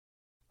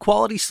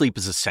Quality sleep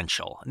is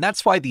essential, and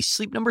that's why the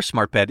Sleep Number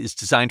Smart Bed is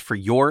designed for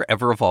your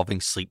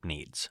ever-evolving sleep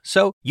needs.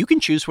 So you can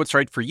choose what's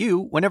right for you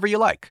whenever you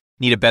like.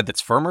 Need a bed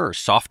that's firmer or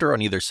softer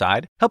on either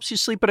side? Helps you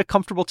sleep at a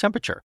comfortable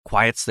temperature.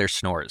 Quiets their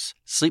snores.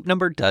 Sleep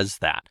Number does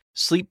that.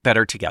 Sleep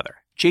better together.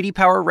 J.D.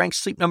 Power ranks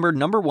Sleep Number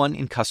 #1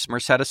 in customer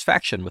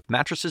satisfaction with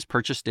mattresses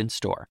purchased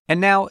in-store.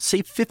 And now,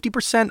 save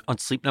 50% on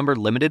Sleep Number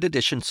limited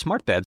edition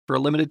smart beds for a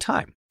limited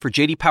time. For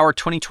J.D. Power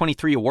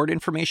 2023 award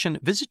information,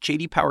 visit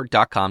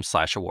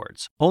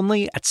jdpower.com/awards.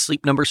 Only at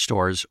Sleep Number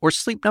stores or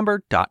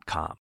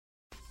sleepnumber.com.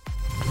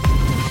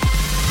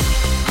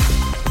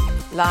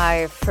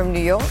 Live from New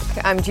York,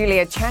 I'm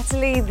Julia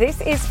Chatterley.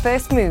 This is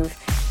First Move,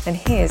 and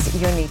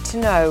here's your need to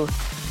know.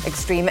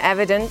 Extreme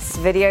evidence,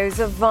 videos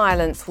of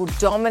violence will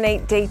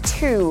dominate day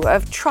 2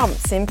 of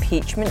Trump's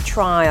impeachment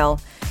trial.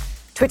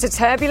 Twitter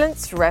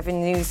turbulence,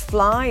 revenues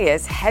fly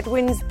as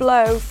headwinds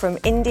blow from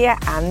India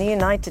and the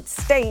United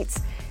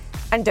States.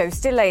 And dose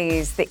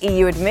delays. The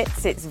EU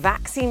admits its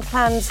vaccine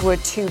plans were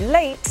too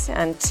late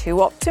and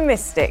too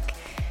optimistic.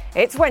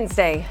 It's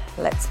Wednesday.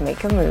 Let's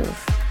make a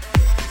move.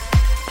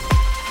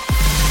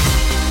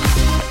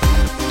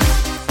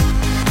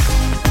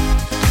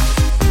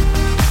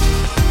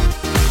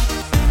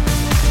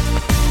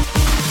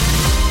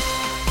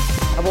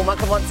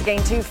 Welcome once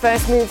again to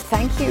First Move.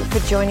 Thank you for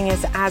joining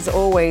us as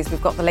always.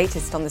 We've got the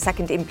latest on the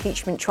second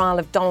impeachment trial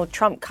of Donald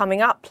Trump coming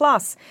up,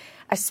 plus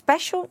a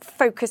special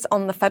focus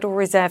on the Federal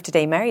Reserve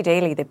today. Mary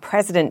Daly, the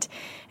president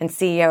and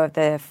CEO of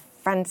the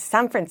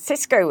San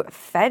Francisco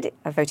Fed,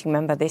 a voting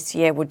member this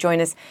year, will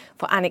join us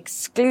for an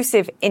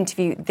exclusive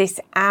interview this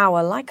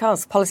hour. Like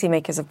us,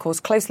 policymakers, of course,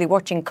 closely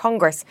watching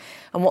Congress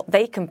and what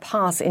they can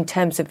pass in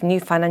terms of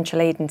new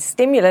financial aid and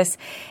stimulus.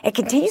 It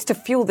continues to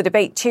fuel the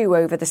debate, too,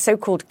 over the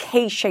so-called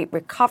K-shaped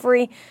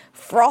recovery,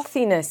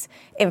 frothiness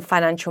in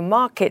financial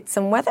markets,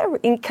 and whether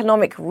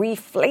economic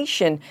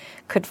reflation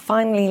could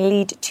finally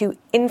lead to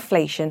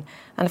inflation.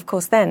 And, of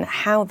course, then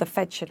how the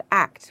Fed should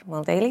act.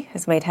 Well, Daly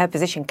has made her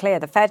position clear.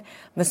 The Fed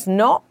must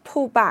not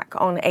pull back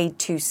on aid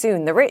too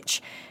soon. The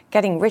rich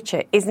getting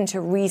richer isn't a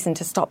reason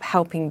to stop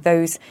helping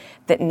those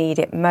that need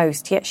it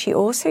most. Yet she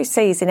also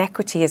says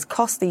inequity has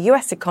cost the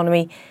U.S.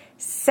 economy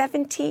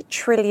 $70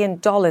 trillion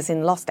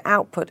in lost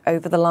output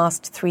over the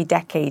last 3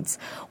 decades.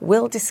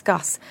 We'll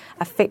discuss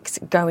a fix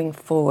going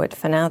forward.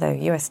 For now, though,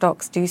 U.S.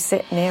 stocks do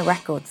sit near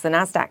records. The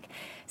Nasdaq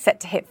set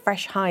to hit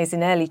fresh highs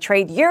in early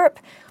trade. Europe,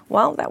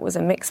 well, that was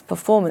a mixed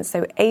performance,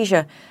 though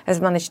Asia has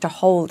managed to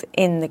hold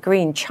in the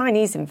green.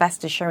 Chinese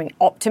investors showing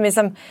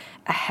optimism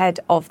ahead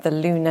of the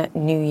Lunar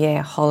New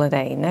Year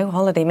holiday. No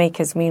holiday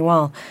makers,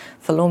 meanwhile,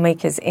 for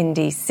lawmakers in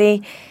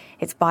D.C.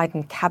 It's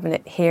Biden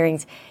cabinet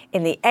hearings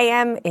in the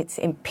AM. It's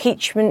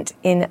impeachment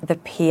in the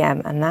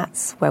PM. And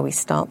that's where we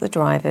start the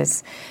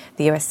drivers.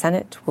 The U.S.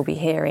 Senate will be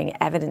hearing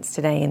evidence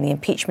today in the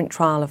impeachment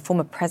trial of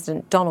former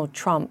President Donald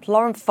Trump.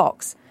 Lauren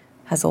Fox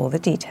has all the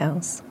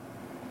details.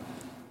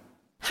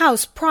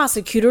 House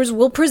prosecutors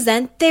will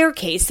present their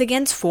case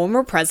against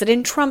former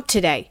President Trump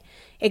today,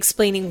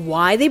 explaining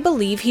why they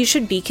believe he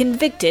should be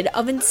convicted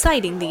of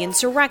inciting the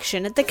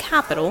insurrection at the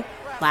Capitol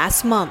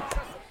last month.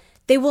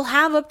 They will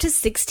have up to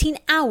 16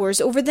 hours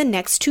over the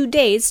next 2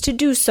 days to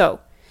do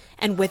so.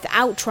 And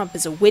without Trump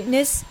as a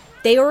witness,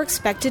 they are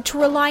expected to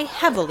rely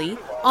heavily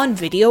on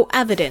video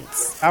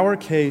evidence. Our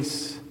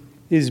case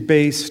is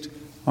based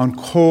on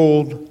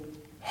cold,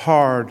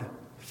 hard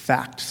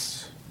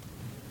facts.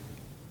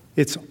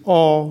 It's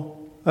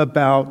all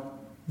about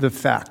the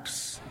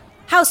facts.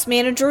 House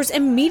managers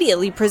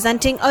immediately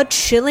presenting a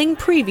chilling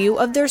preview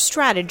of their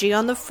strategy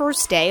on the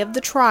first day of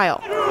the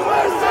trial.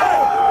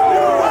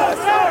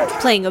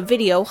 Playing a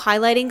video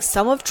highlighting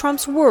some of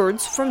Trump's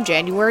words from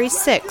January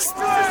 6th.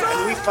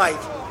 And we fight.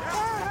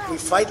 We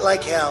fight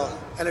like hell.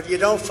 And if you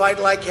don't fight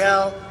like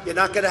hell, you're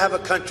not going to have a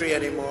country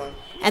anymore.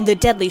 And the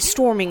deadly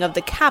storming of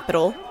the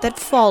Capitol that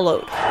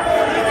followed.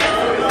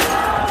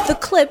 The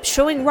clip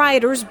showing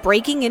rioters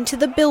breaking into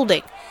the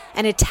building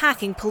and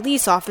attacking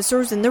police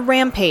officers in the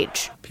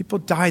rampage. People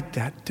died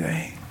that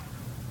day.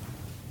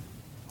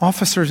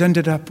 Officers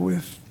ended up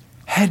with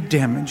head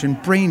damage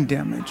and brain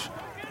damage.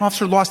 An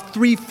officer lost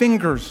 3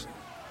 fingers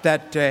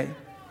that day.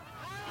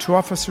 2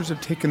 officers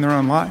have taken their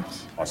own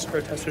lives. Lots of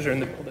protesters are in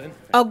the building.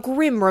 A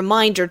grim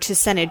reminder to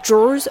Senate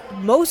jurors,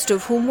 most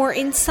of whom were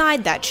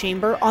inside that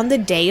chamber on the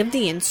day of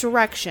the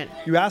insurrection.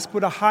 You ask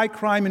what a high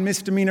crime and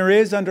misdemeanor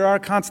is under our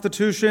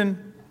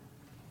Constitution?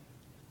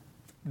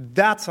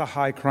 That's a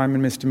high crime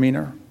and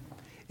misdemeanor.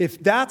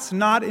 If that's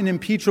not an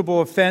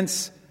impeachable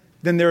offense,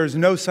 then there is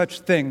no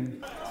such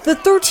thing. The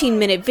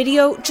 13-minute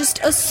video, just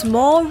a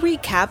small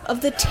recap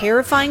of the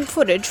terrifying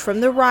footage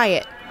from the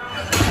riot.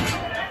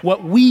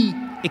 What we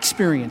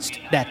experienced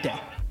that day,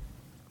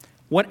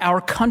 what our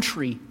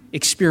country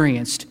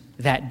experienced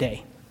that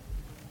day,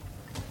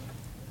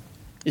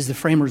 is the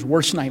framers'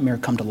 worst nightmare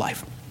come to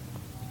life.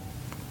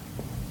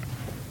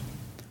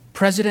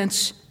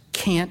 Presidents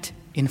can't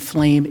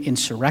inflame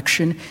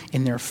insurrection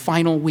in their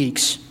final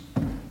weeks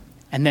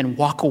and then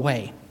walk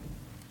away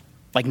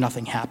like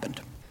nothing happened.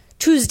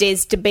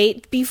 Tuesday's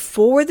debate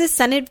before the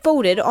Senate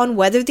voted on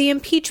whether the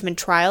impeachment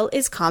trial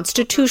is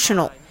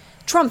constitutional.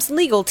 Trump's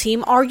legal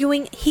team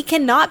arguing he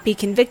cannot be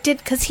convicted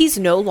because he's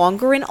no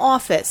longer in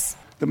office.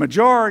 The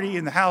majority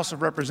in the House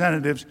of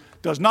Representatives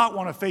does not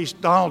want to face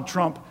Donald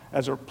Trump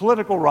as a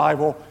political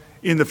rival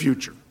in the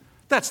future.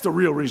 That's the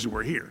real reason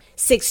we're here.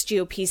 6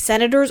 GOP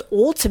senators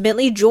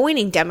ultimately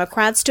joining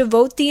Democrats to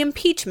vote the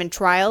impeachment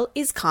trial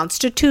is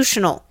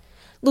constitutional.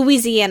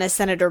 Louisiana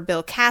Senator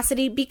Bill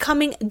Cassidy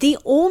becoming the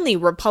only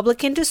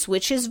Republican to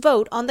switch his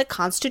vote on the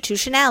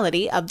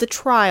constitutionality of the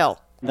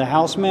trial. The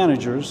House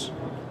managers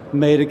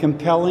made a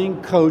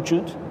compelling,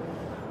 cogent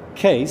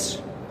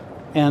case,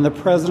 and the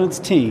president's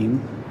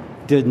team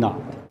did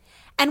not.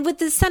 And with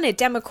the Senate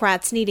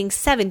Democrats needing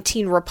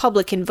 17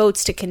 Republican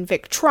votes to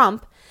convict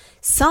Trump,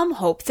 some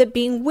hope that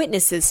being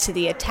witnesses to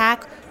the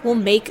attack will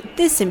make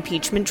this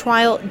impeachment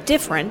trial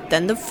different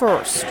than the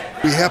first.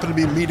 We happen to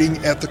be meeting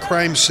at the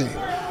crime scene.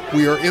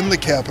 We are in the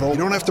Capitol. You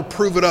don't have to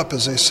prove it up,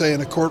 as they say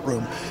in a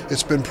courtroom.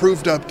 It's been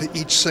proved up to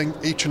each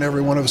and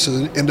every one of us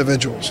as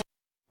individuals.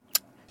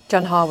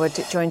 John Harwood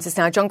joins us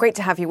now. John, great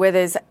to have you with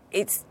us.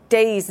 It's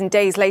days and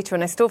days later,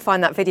 and I still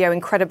find that video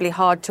incredibly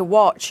hard to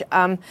watch.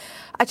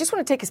 I just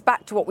want to take us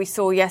back to what we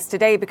saw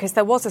yesterday, because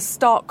there was a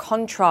stark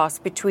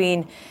contrast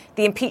between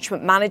the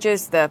impeachment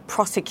managers, the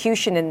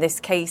prosecution in this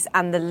case,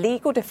 and the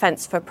legal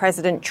defense for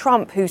President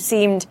Trump, who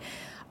seemed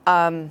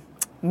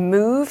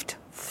moved,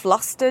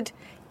 flustered,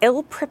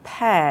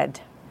 ill-prepared.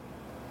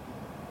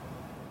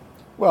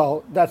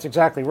 Well, that's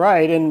exactly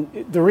right.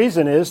 And the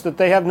reason is that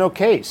they have no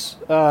case.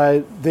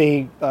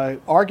 The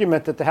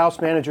argument that the House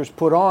managers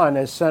put on,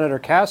 as Senator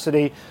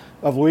Cassidy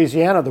of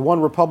Louisiana, the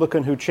one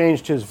Republican who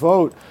changed his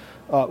vote,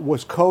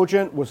 was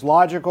cogent, was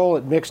logical.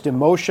 It mixed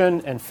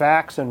emotion and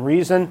facts and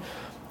reason.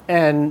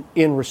 And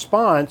in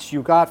response,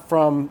 you got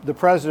from the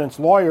president's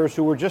lawyers,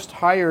 who were just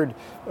hired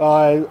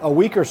a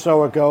week or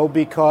so ago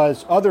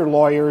because other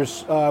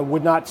lawyers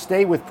would not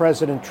stay with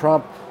President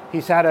Trump.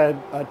 He's had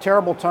a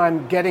terrible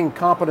time getting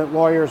competent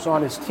lawyers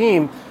on his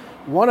team.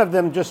 One of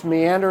them just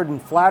meandered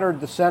and flattered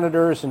the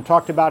senators and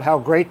talked about how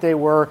great they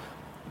were,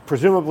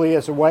 presumably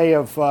as a way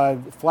of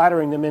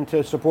flattering them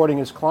into supporting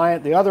his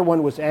client. The other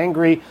one was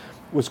angry,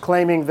 was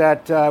claiming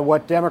that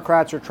what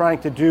Democrats are trying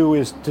to do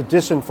is to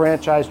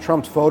disenfranchise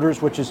Trump's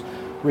voters, which is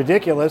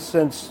ridiculous,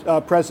 since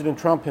President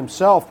Trump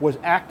himself was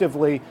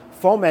actively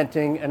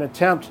fomenting an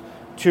attempt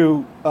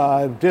to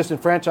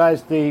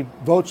disenfranchise the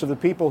votes of the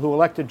people who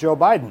elected Joe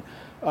Biden.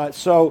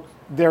 So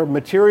their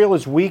material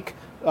is weak.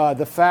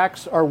 The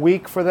facts are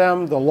weak for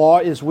them. The law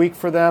is weak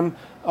for them.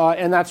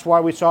 And that's why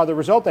we saw the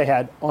result they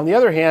had. On the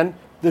other hand,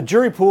 the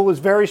jury pool is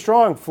very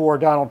strong for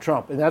Donald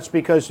Trump. And that's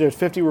because there's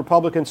 50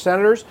 Republican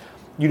senators.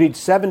 You need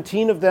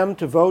 17 of them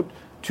to vote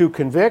to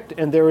convict.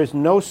 And there is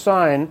no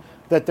sign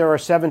that there are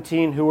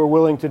 17 who are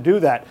willing to do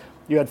that.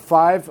 You had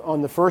 5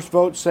 on the first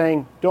vote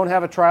saying, don't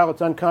have a trial,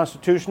 it's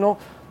unconstitutional.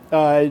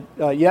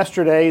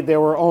 Yesterday,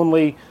 there were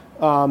only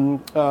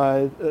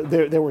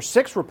there were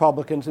 6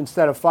 Republicans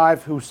instead of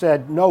 5 who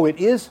said, no, it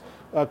is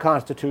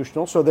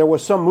constitutional. So there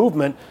was some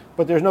movement,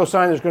 but there's no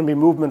sign there's going to be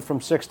movement from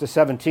 6 to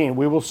 17.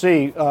 We will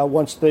see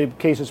once the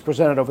case is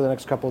presented over the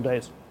next couple of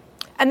days.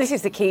 And this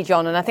is the key,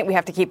 John, and I think we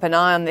have to keep an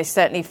eye on this,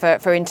 certainly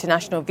for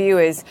international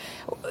viewers.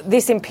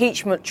 This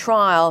impeachment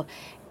trial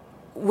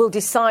will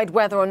decide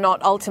whether or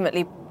not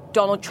ultimately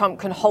Donald Trump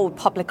can hold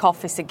public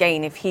office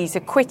again. If he's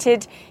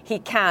acquitted, he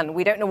can.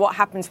 We don't know what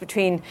happens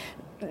between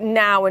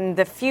now and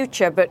the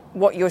future, but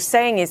what you're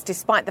saying is,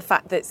 despite the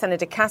fact that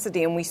Senator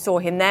Cassidy, and we saw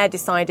him there,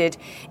 decided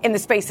in the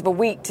space of a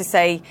week to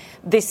say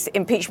this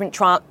impeachment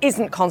trial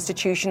isn't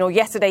constitutional.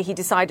 Yesterday he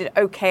decided,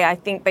 OK, I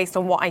think based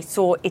on what I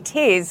saw it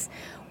is,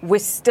 we're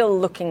still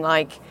looking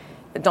like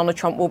Donald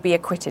Trump will be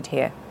acquitted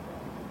here.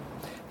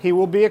 He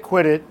will be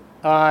acquitted.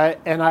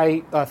 And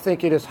I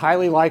think it is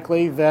highly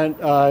likely that,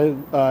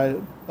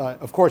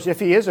 of course,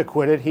 if he is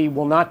acquitted, he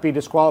will not be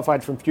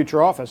disqualified from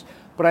future office.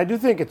 But I do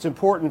think it's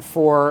important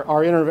for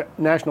our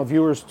international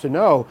viewers to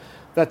know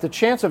that the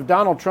chance of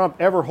Donald Trump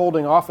ever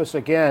holding office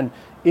again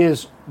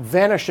is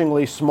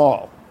vanishingly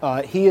small.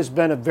 He has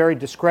been a very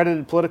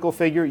discredited political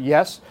figure,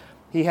 yes.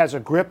 He has a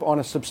grip on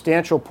a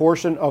substantial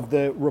portion of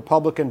the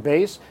Republican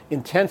base,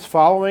 intense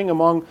following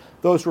among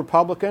those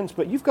Republicans.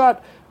 But you've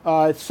got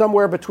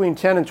somewhere between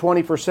 10 and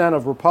 20%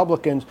 of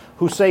Republicans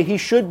who say he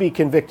should be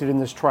convicted in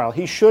this trial.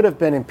 He should have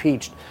been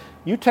impeached.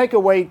 You take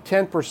away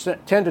 10 to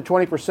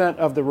 20%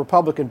 of the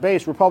Republican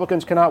base,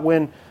 Republicans cannot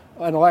win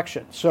an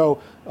election.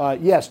 So,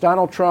 yes,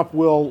 Donald Trump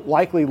will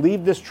likely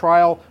leave this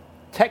trial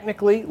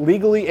technically,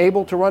 legally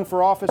able to run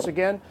for office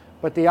again,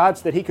 but the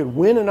odds that he could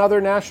win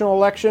another national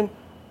election,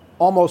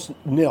 almost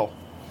nil.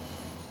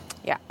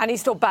 Yeah, and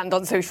he's still banned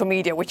on social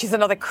media, which is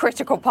another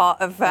critical part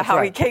of how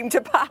he came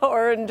to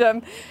power and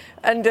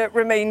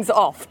remains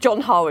off. John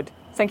Howard.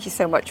 Thank you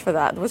so much for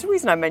that. There was a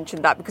reason I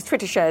mentioned that, because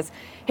Twitter shares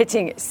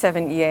hitting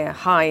 7-year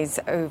highs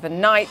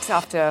overnight.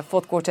 After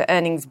fourth quarter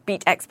earnings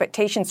beat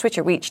expectations,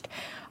 Twitter reached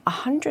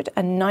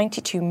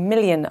 192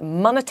 million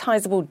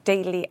monetizable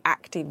daily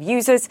active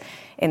users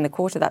in the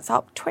quarter. That's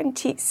up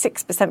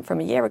 26% from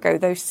a year ago,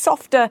 though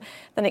softer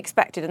than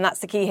expected. And that's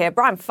the key here.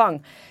 Brian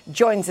Fung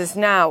joins us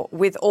now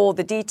with all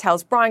the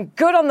details. Brian,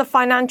 good on the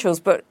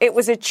financials, but it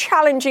was a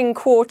challenging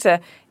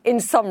quarter in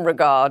some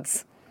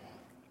regards.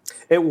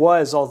 It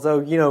was,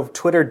 although,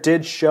 Twitter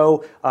did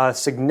show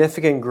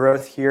significant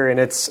growth here in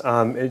its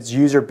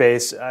user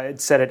base.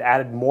 It said it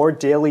added more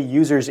daily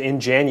users in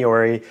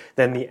January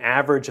than the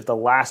average of the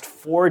last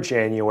 4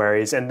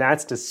 Januaries, and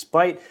that's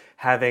despite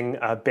having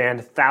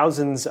banned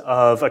thousands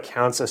of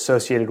accounts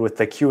associated with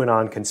the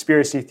QAnon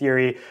conspiracy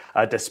theory,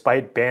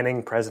 despite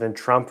banning President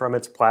Trump from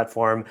its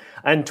platform.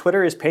 And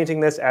Twitter is painting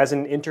this as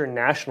an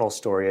international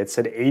story. It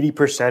said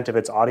 80% of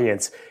its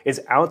audience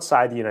is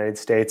outside the United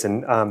States,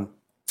 and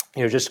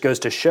just goes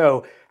to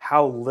show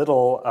how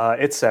little,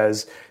 it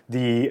says,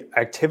 the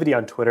activity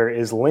on Twitter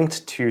is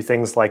linked to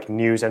things like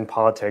news and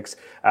politics,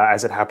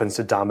 as it happens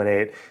to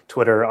dominate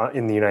Twitter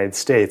in the United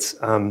States.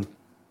 On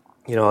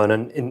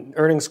an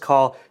earnings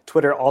call,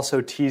 Twitter also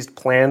teased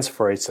plans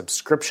for a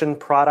subscription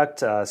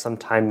product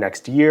sometime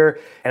next year,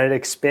 and it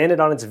expanded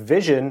on its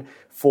vision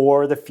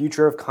for the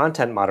future of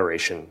content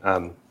moderation.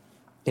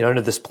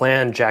 Under this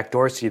plan, Jack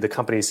Dorsey, the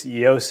company's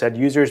CEO, said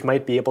users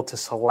might be able to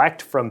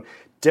select from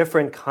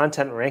different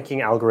content ranking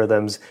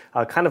algorithms,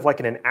 kind of like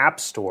in an app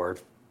store.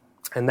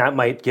 And that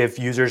might give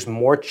users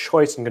more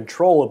choice and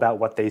control about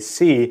what they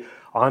see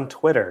on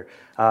Twitter.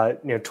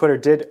 Twitter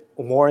did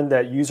warn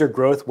that user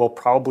growth will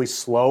probably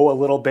slow a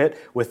little bit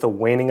with the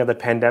waning of the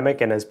pandemic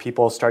and as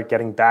people start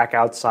getting back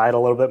outside a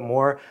little bit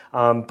more.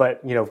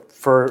 But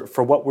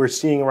for what we're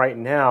seeing right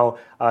now,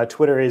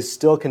 Twitter is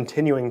still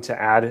continuing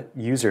to add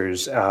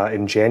users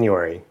in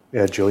January.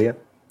 Julia?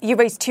 You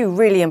raised 2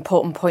 really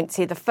important points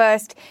here. The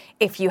first,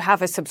 if you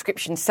have a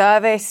subscription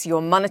service,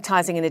 you're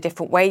monetizing in a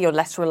different way. You're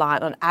less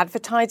reliant on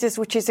advertisers,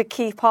 which is a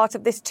key part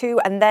of this too.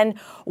 And then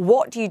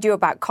what do you do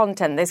about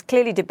content? There's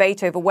clearly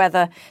debate over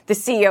whether the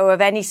CEO of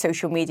any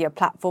social media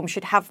platform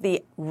should have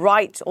the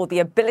right or the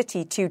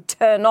ability to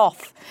turn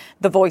off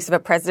the voice of a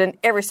president,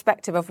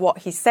 irrespective of what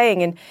he's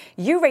saying. And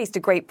you raised a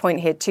great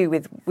point here too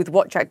with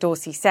what Jack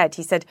Dorsey said.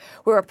 He said,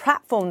 we're a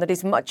platform that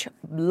is much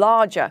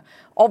larger,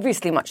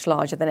 obviously much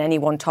larger than any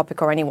one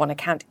topic or any one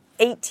account.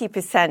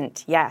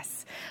 80%,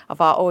 yes,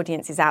 of our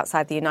audience is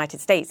outside the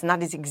United States. And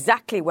that is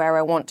exactly where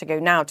I want to go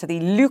now, to the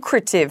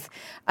lucrative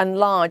and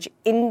large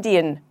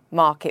Indian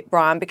market,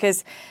 Brian,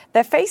 because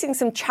they're facing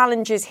some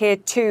challenges here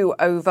too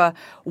over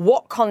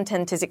what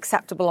content is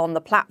acceptable on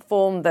the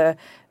platform, the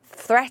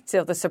threat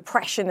of the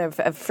suppression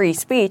of free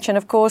speech, and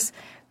of course,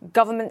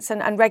 governments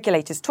and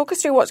regulators. Talk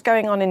us through what's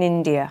going on in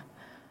India.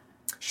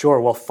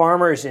 Sure. Well,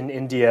 farmers in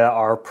India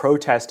are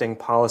protesting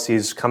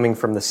policies coming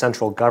from the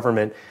central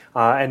government.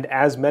 And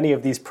as many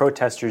of these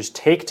protesters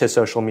take to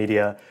social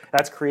media,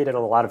 that's created a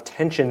lot of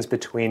tensions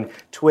between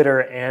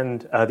Twitter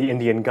and the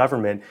Indian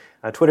government.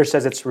 Twitter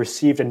says it's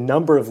received a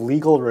number of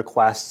legal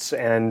requests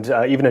and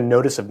even a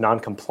notice of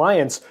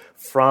noncompliance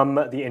from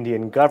the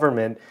Indian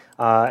government,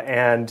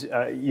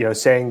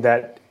 saying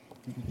that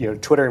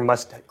Twitter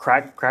must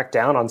crack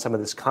down on some of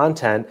this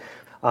content.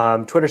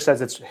 Twitter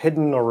says it's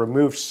hidden or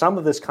removed some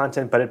of this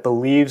content, but it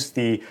believes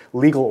the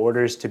legal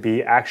orders to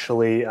be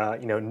actually,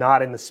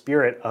 not in the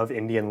spirit of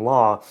Indian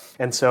law.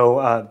 And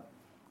so,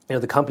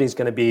 the company is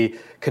going to be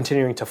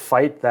continuing to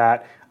fight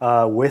that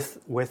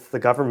with the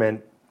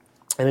government.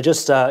 And it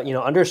just,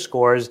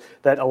 underscores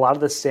that a lot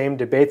of the same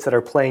debates that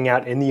are playing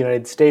out in the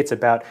United States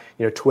about,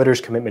 Twitter's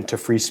commitment to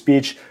free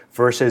speech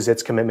versus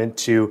its commitment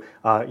to,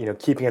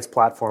 keeping its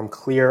platform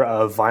clear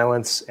of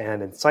violence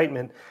and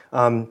incitement.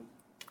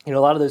 A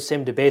lot of those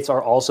same debates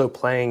are also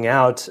playing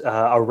out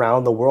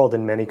around the world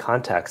in many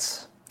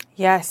contexts.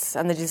 Yes,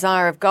 and the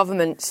desire of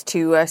governments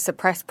to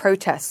suppress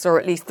protests, or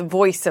at least the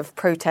voice of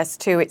protests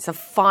too. It's a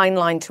fine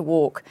line to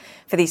walk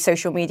for these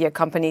social media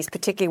companies,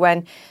 particularly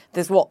when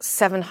there's,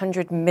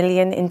 700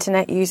 million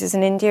internet users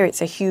in India.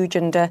 It's a huge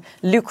and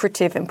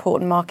lucrative,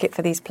 important market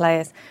for these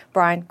players.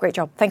 Brian, great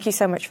job. Thank you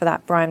so much for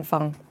that, Brian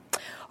Fung.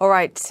 All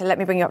right, so let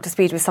me bring you up to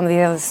speed with some of the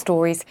other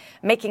stories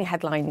making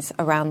headlines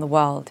around the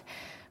world.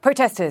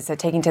 Protesters are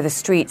taking to the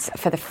streets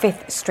for the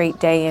 5th straight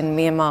day in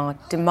Myanmar,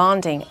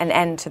 demanding an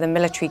end to the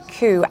military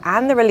coup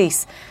and the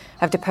release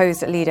of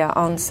deposed leader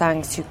Aung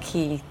San Suu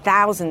Kyi.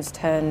 Thousands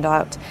turned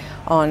out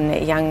on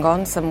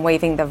Yangon, some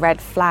waving the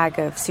red flag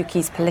of Suu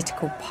Kyi's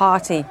political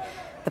party.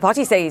 The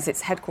party says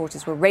its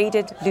headquarters were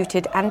raided,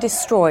 looted and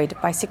destroyed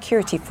by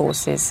security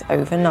forces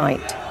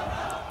overnight.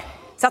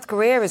 South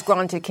Korea has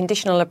granted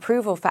conditional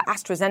approval for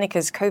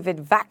AstraZeneca's COVID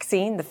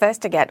vaccine, the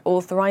first to get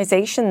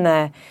authorization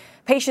there.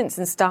 Patients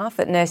and staff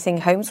at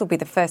nursing homes will be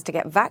the first to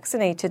get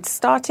vaccinated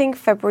starting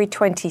February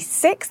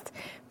 26th.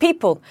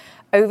 People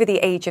over the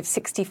age of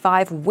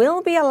 65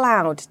 will be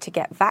allowed to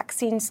get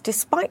vaccines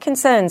despite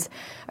concerns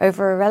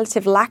over a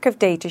relative lack of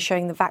data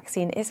showing the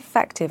vaccine is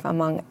effective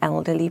among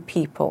elderly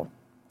people.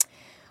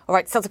 All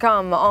right, still to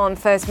come on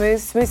First Move,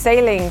 smooth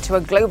sailing to a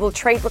global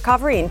trade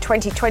recovery in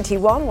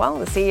 2021. Well,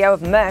 the CEO of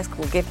Maersk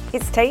will give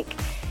his take,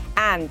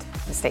 and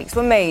mistakes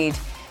were made.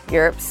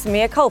 Europe's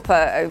mea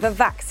culpa over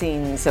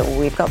vaccines. So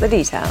we've got the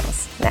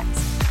details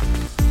next.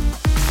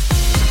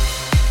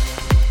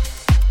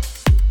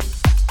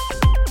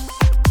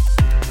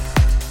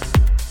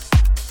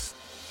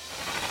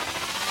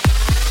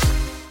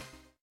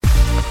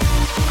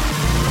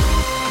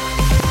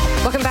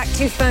 Welcome back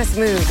to First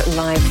Move,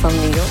 live from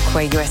New York,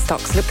 where US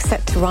stocks look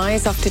set to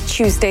rise after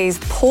Tuesday's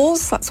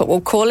pause. That's what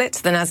we'll call it.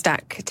 The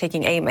Nasdaq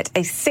taking aim at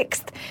a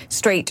sixth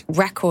straight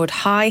record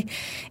high.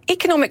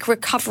 Economic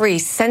recovery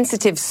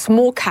sensitive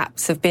small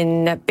caps have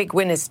been big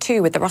winners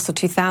too, with the Russell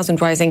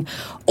 2000 rising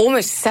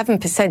almost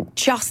 7%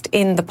 just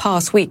in the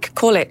past week.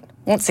 Call it,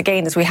 once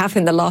again, as we have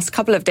in the last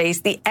couple of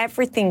days, the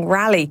everything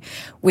rally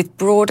with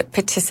broad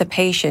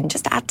participation.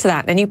 Just to add to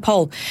that, a new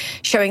poll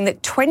showing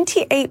that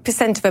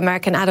 28% of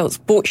American adults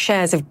bought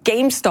shares of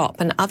GameStop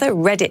and other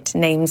Reddit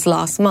names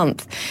last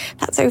month.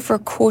 That's over a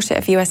quarter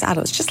of US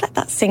adults. Just let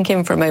that sink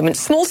in for a moment.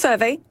 Small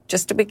survey,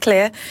 just to be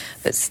clear,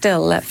 but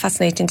still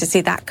fascinating to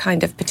see that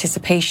kind of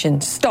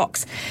participation.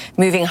 Stocks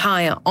moving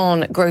higher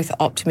on growth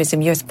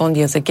optimism. US bond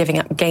yields are giving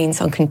up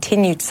gains on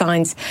continued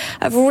signs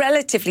of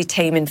relatively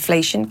tame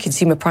inflation.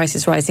 Consumer prices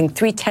rising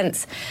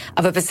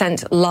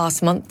 0.3%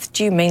 last month,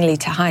 due mainly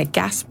to higher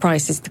gas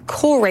prices. The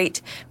core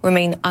rate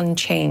remain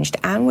unchanged,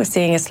 and we're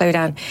seeing a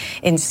slowdown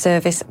in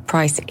service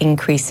price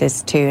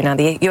increases too. Now,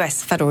 the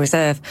US Federal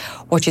Reserve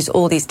watches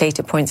all these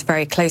data points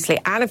very closely,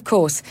 and of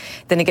course,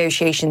 the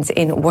negotiations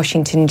in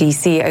Washington,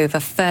 D.C. over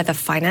further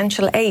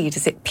financial aid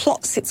as it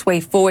plots its way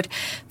forward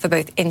for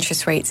both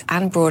interest rates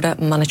and broader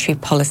monetary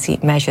policy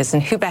measures.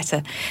 And who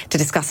better to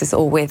discuss this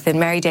all with than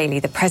Mary Daly,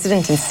 the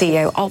president and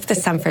CEO of the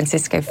San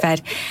Francisco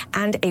Fed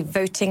and a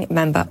voting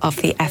member of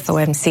the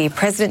FOMC.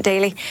 President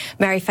Daly,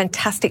 Mary,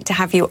 fantastic to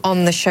have you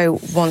on the show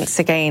once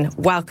again.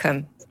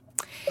 Welcome.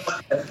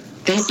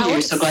 Thank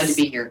you. So glad to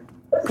be here.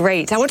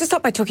 Great. I want to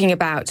start by talking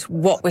about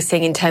what we're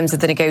seeing in terms of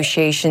the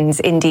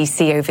negotiations in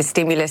D.C. over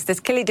stimulus. There's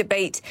clearly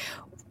debate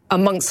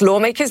amongst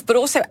lawmakers, but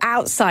also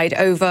outside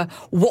over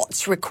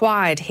what's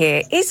required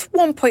here. Is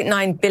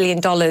 $1.9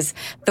 billion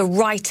the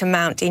right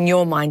amount in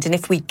your mind? And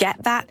if we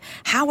get that,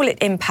 how will it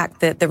impact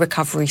the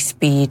recovery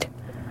speed?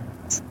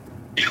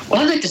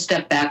 Well, I'd like to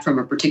step back from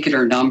a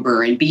particular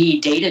number and be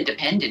data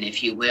dependent,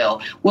 if you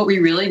will. What we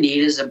really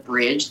need is a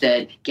bridge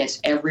that gets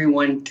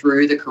everyone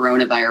through the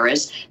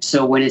coronavirus.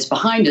 So when it's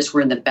behind us,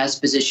 we're in the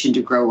best position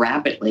to grow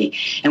rapidly.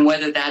 And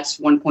whether that's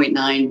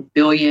 1.9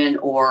 billion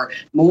or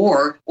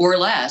more or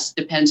less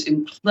depends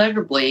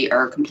incredibly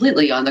or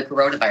completely on the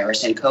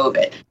coronavirus and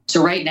COVID.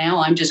 So right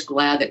now, I'm just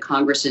glad that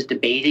Congress is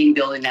debating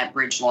building that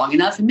bridge long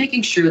enough and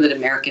making sure that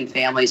American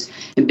families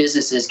and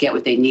businesses get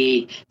what they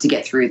need to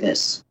get through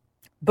this.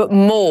 But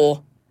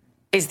more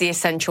is the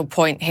essential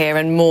point here,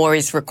 and more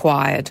is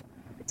required.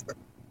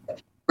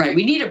 Right.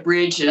 We need a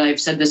bridge, and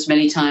I've said this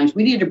many times,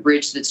 we need a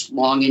bridge that's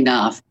long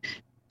enough.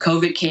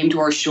 COVID came to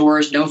our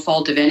shores, no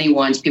fault of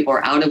anyone's. People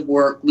are out of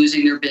work,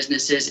 losing their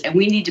businesses, and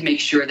we need to make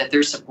sure that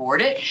they're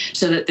supported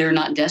so that they're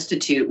not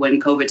destitute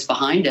when COVID's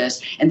behind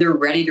us, and they're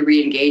ready to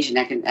re-engage in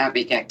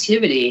economic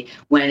activity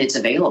when it's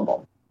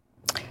available.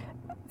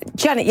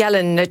 Janet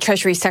Yellen,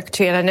 Treasury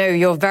Secretary, and I know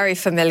you're very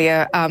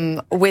familiar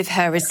with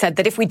her, has said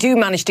that if we do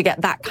manage to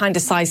get that kind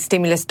of size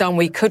stimulus done,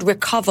 we could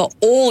recover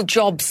all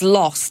jobs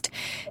lost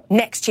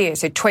next year,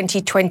 so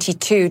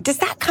 2022. Does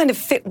that kind of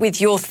fit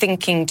with your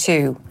thinking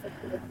too?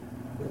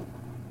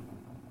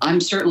 I'm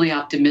certainly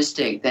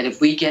optimistic that if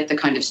we get the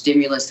kind of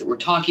stimulus that we're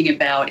talking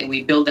about and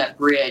we build that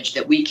bridge,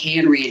 that we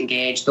can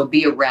re-engage, there'll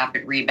be a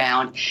rapid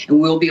rebound, and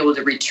we'll be able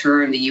to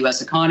return the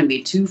U.S.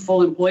 economy to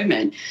full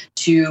employment,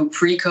 to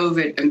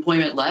pre-COVID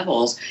employment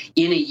levels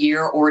in a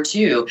year or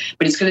two.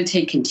 But it's going to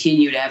take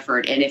continued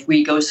effort. And if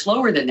we go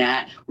slower than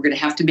that, we're going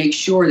to have to make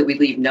sure that we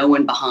leave no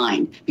one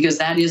behind, because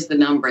that is the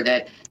number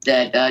that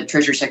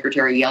Treasury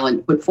Secretary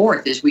Yellen put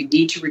forth, is we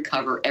need to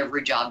recover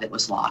every job that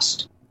was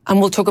lost. And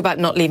we'll talk about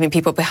not leaving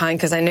people behind,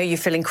 because I know you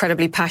feel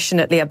incredibly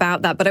passionately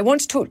about that. But I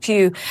want to talk to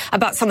you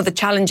about some of the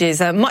challenges.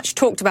 Much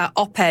talked about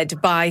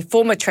op-ed by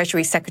former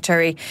Treasury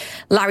Secretary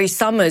Larry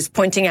Summers,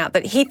 pointing out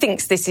that he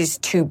thinks this is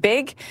too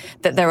big,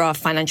 that there are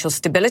financial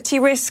stability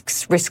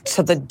risks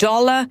to the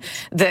dollar,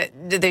 that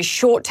the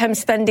short-term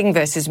spending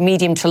versus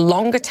medium to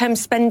longer-term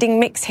spending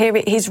mix here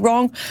is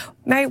wrong.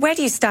 Mary, where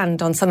do you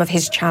stand on some of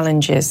his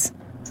challenges?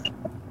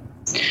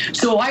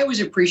 So I always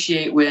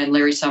appreciate when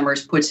Larry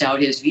Summers puts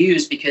out his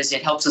views, because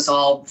it helps us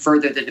all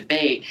further the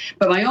debate.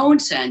 But my own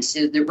sense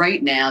is that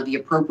right now the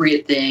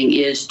appropriate thing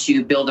is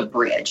to build a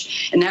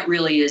bridge. And that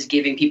really is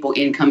giving people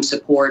income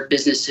support,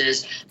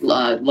 businesses,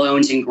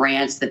 loans and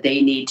grants that they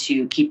need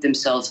to keep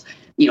themselves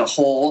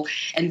whole.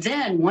 And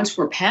then once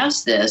we're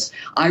past this,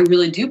 I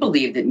really do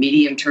believe that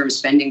medium-term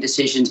spending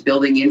decisions,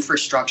 building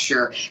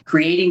infrastructure,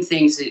 creating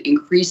things that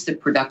increase the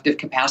productive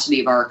capacity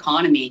of our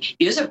economy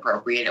is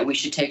appropriate. And we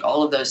should take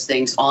all of those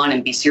things on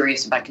and be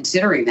serious about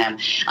considering them.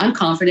 I'm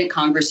confident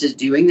Congress is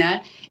doing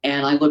that,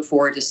 and I look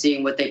forward to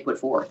seeing what they put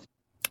forth.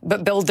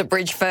 But build the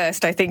bridge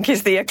first, I think,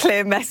 is the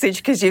clear message,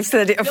 because you've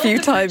said it a few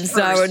times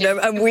now,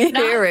 and we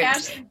hear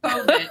it.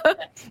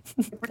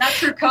 If we're not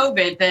through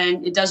COVID,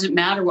 then it doesn't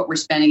matter what we're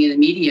spending in the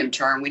medium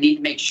term. We need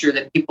to make sure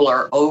that people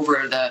are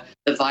over the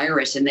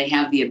virus and they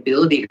have the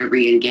ability to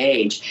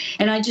re-engage.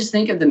 And I just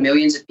think of the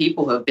millions of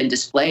people who have been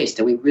displaced,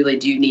 and we really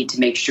do need to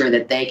make sure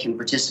that they can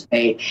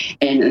participate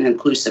in an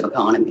inclusive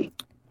economy.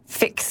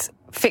 Fix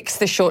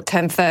the short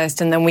term first,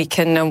 and then we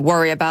can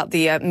worry about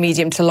the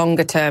medium to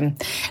longer term.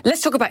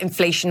 Let's talk about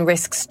inflation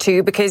risks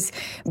too, because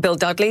Bill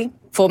Dudley,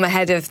 former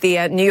head of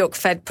the New York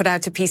Fed, put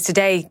out a piece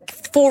today,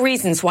 4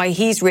 reasons why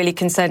he's really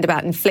concerned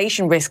about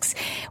inflation risks.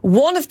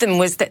 One of them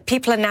was that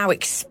people are now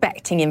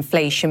expecting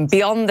inflation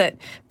beyond that.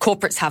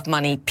 Corporates have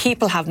money,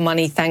 people have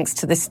money thanks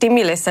to the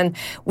stimulus, and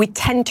we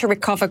tend to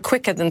recover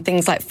quicker than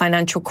things like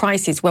financial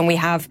crises when we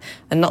have,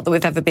 and not that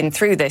we've ever been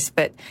through this,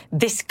 but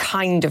this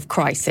kind of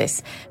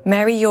crisis.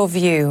 Mary, your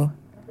view,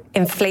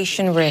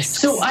 inflation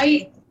risks. So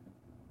I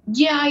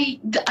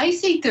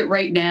think that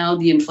right now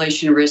the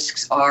inflation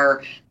risks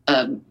are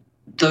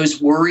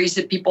those worries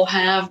that people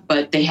have,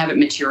 but they haven't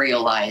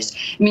materialized.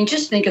 I mean,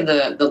 just think of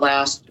the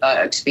last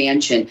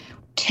expansion.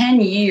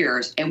 10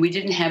 years, and we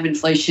didn't have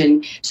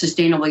inflation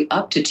sustainably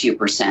up to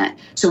 2%.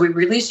 So we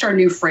released our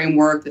new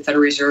framework, the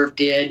Federal Reserve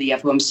did, the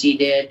FOMC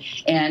did,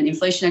 and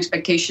inflation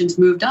expectations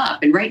moved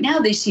up. And right now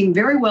they seem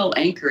very well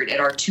anchored at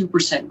our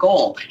 2%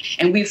 goal.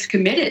 And we've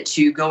committed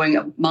to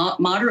going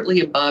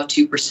moderately above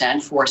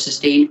 2% for a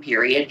sustained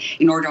period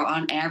in order to,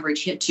 on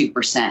average, hit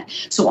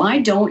 2%. So I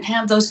don't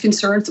have those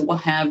concerns that we'll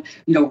have,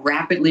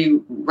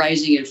 rapidly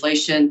rising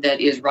inflation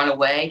that is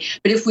runaway.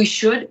 But if we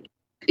should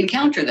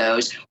encounter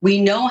those, we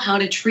know how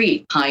to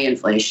treat high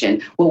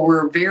inflation. What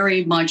we're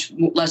very much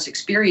less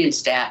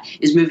experienced at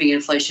is moving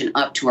inflation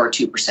up to our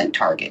 2%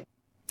 target.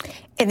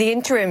 In the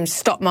interim,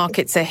 stock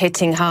markets are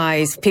hitting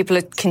highs.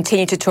 People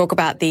continue to talk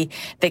about the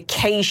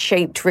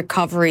K-shaped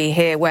recovery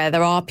here, where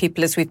there are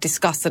people, as we've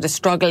discussed, that are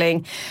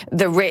struggling.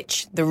 The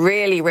rich, the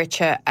really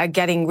richer, are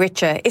getting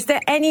richer. Is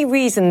there any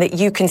reason that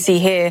you can see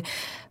here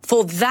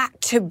for that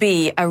to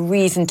be a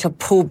reason to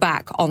pull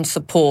back on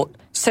support,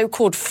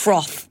 so-called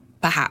froth,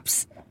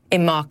 perhaps,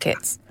 in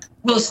markets?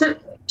 Well,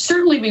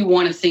 certainly we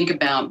want to think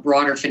about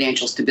broader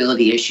financial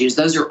stability issues.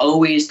 Those are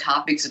always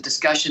topics of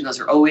discussion. Those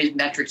are always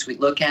metrics we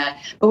look at.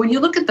 But when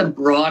you look at the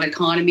broad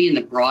economy and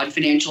the broad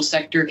financial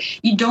sector,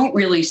 you don't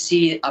really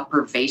see a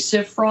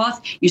pervasive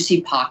froth. You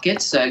see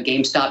pockets,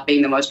 GameStop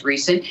being the most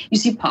recent. You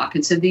see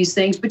pockets of these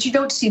things, but you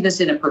don't see this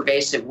in a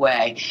pervasive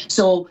way.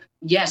 So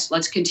yes,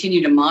 let's continue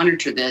to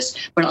monitor this,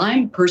 but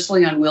I'm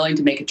personally unwilling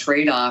to make a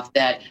trade-off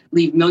that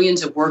leave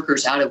millions of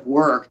workers out of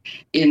work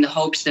in the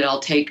hopes that I'll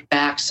take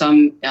back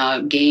some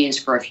gains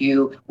for a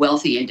few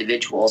wealthy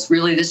individuals.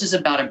 Really, this is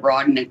about a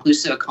broad and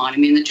inclusive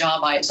economy, and the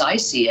job, as I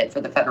see it,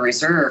 for the Federal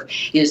Reserve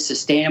is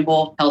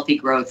sustainable, healthy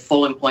growth,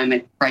 full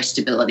employment, price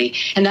stability,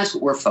 and that's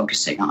what we're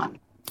focusing on.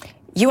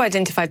 You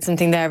identified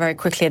something there very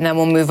quickly, and then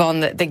we'll move on,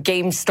 the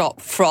GameStop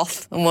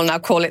froth, and we'll now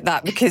call it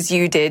that because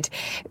you did.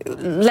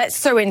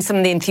 Let's throw in some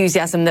of the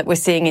enthusiasm that we're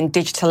seeing in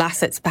digital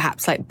assets,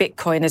 perhaps like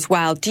Bitcoin as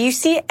well. Do you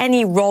see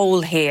any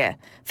role here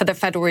for the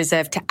Federal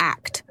Reserve to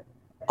act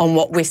on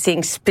what we're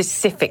seeing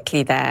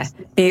specifically there,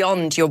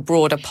 beyond your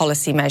broader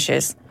policy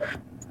measures?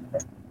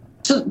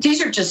 So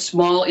these are just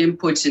small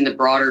inputs in the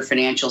broader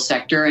financial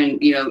sector,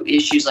 and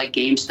issues like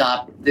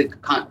GameStop,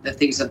 the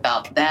things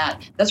about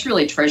that's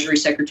really Treasury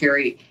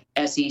Secretary,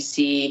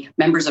 SEC,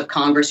 members of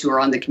Congress who are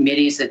on the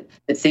committees that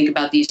think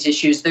about these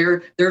issues.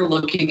 They're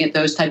looking at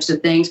those types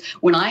of things.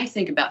 When I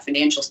think about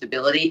financial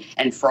stability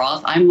and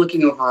froth, I'm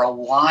looking over a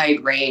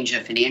wide range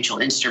of financial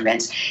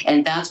instruments.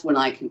 And that's when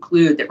I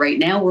conclude that right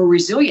now we're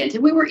resilient.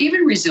 And we were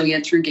even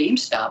resilient through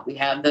GameStop. We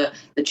have the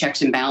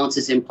checks and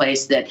balances in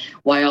place that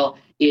while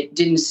it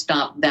didn't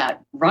stop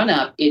that run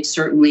up, it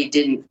certainly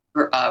didn't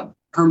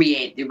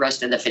permeate the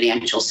rest of the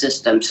financial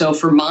system. So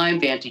from my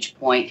vantage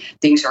point,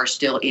 things are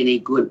still in a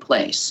good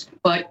place,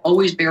 but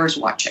always bears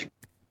watching.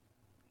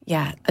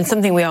 Yeah, and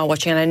something we are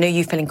watching, and I know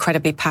you feel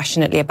incredibly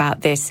passionately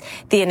about this,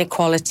 the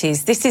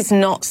inequalities. This is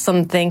not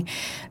something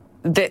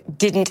that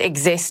didn't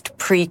exist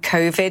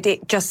pre-COVID.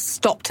 It just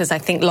stopped us, I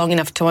think, long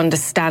enough to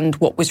understand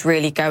what was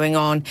really going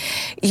on.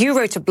 You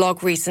wrote a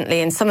blog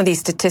recently, and some of these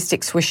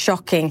statistics were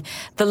shocking.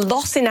 The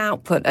loss in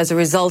output as a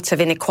result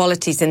of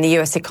inequalities in the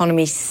US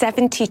economy,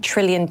 $70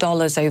 trillion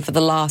over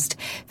the last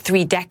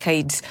 3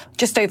 decades,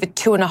 just over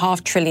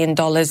 $2.5 trillion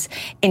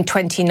in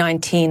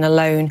 2019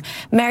 alone.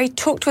 Mary,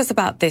 talk to us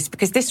about this,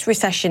 because this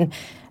recession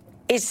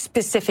is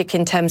specific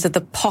in terms of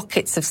the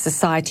pockets of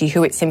society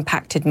who it's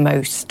impacted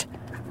most.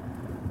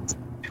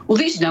 Well,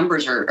 these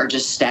numbers are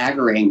just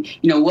staggering.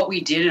 What we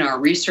did in our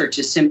research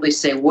is simply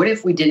say, what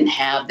if we didn't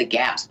have the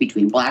gaps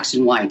between blacks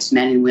and whites,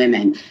 men and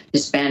women,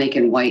 Hispanic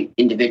and white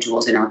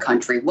individuals in our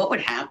country? What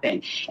would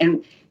happen?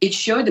 And it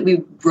showed that we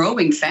were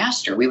growing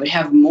faster. We would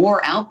have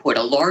more output,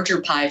 a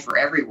larger pie for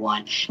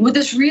everyone. And what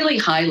this really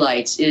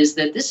highlights is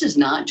that this is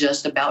not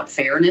just about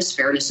fairness.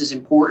 Fairness is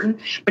important,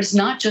 but it's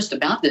not just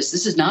about this.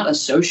 This is not a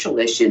social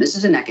issue. This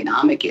is an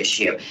economic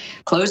issue.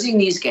 Closing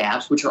these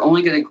gaps, which are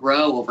only going to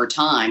grow over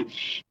time,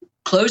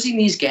 Closing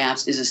these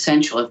gaps is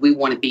essential if we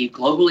want to be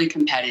globally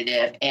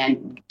competitive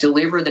and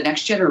deliver the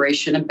next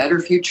generation a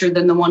better future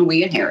than the one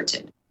we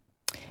inherited.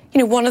 You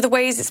know, one of the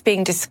ways it's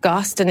being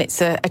discussed, and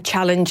it's a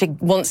challenge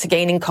once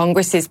again in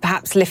Congress, is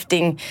perhaps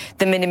lifting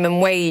the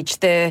minimum wage.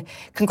 The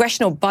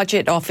Congressional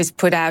Budget Office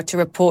put out a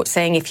report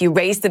saying if you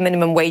raise the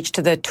minimum wage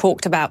to the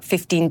talked about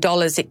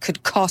 $15, it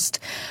could cost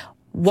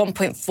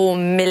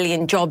 1.4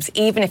 million jobs,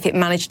 even if it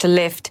managed to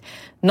lift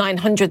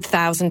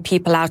 900,000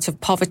 people out of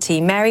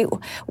poverty. Mary,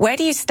 where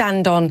do you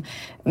stand on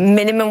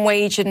minimum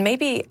wage and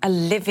maybe a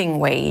living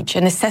wage,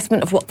 an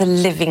assessment of what the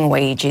living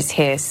wage is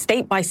here,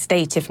 state by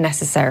state if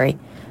necessary?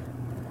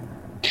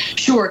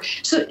 Sure.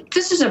 So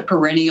this is a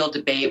perennial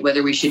debate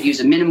whether we should use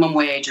a minimum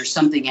wage or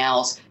something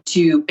else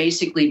to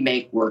basically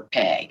make work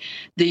pay.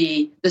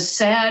 The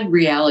sad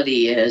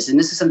reality is, and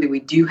this is something we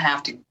do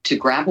have to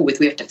grapple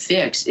with, we have to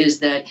fix, is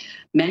that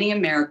many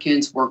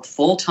Americans work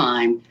full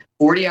time,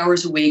 40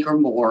 hours a week or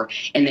more,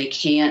 and they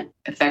can't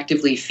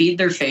effectively feed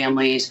their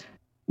families,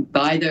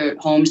 buy the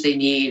homes they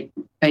need,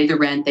 pay the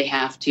rent they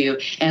have to,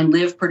 and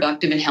live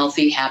productive and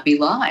healthy, happy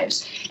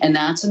lives. And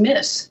that's a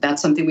miss.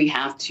 That's something we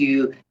have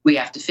to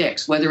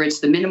fix, whether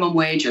it's the minimum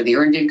wage or the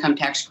earned income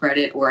tax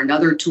credit or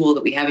another tool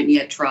that we haven't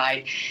yet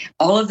tried.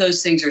 All of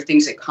those things are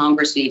things that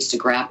Congress needs to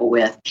grapple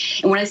with.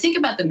 And when I think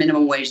about the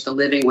minimum wage, the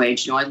living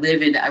wage,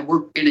 I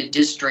work in a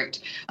district,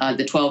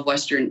 the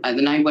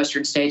 9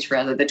 Western states,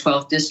 the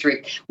 12th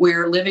district,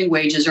 where living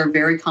wages are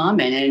very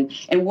common.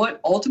 And what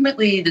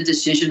ultimately the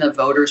decision of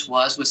voters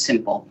was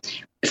simple.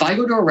 If I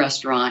go to a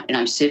restaurant and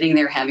I'm sitting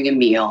there having a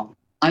meal,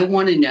 I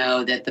want to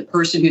know that the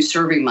person who's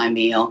serving my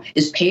meal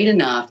is paid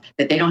enough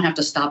that they don't have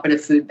to stop at a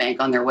food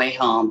bank on their way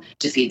home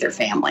to feed their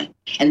family.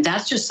 And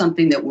that's just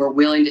something that we're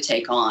willing to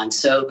take on.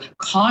 So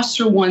costs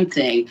are one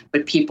thing,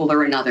 but people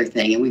are another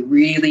thing. And we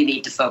really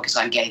need to focus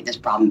on getting this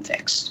problem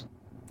fixed.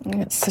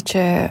 It's such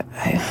a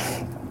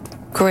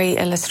great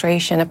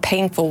illustration, a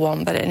painful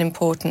one, but an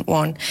important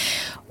one.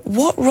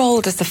 What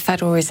role does the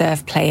Federal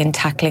Reserve play in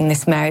tackling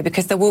this, Mary?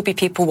 Because there will be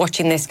people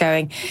watching this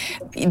going,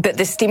 but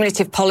the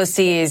stimulative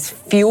policy is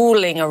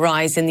fueling a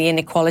rise in the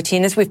inequality.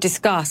 And as we've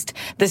discussed,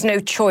 there's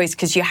no choice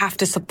because you have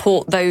to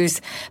support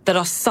those that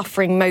are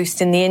suffering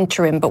most in the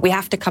interim. But we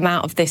have to come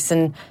out of this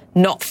and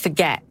not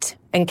forget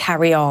and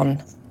carry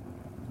on.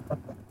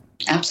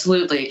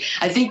 Absolutely.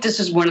 I think this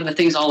is one of the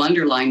things I'll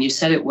underline. You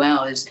said it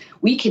well, is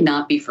we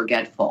cannot be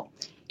forgetful.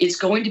 It's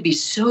going to be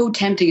so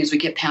tempting as we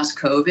get past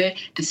COVID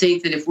to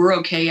think that if we're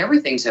okay,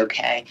 everything's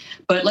okay.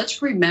 But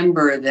let's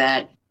remember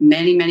that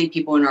many, many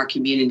people in our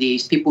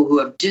communities, people who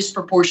have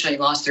disproportionately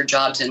lost their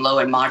jobs in low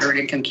and moderate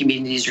income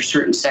communities or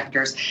certain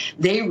sectors,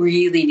 they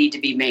really need to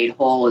be made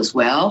whole as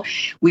well.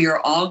 We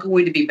are all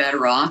going to be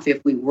better off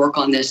if we work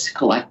on this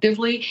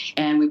collectively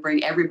and we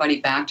bring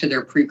everybody back to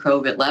their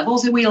pre-COVID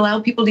levels and we allow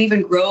people to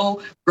even grow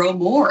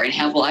more and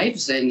have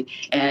lives and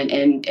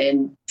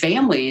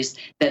families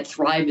that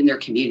thrive in their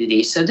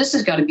communities. So this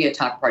has got to be a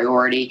top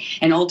priority.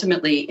 And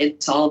ultimately,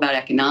 it's all about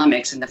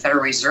economics. And the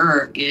Federal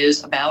Reserve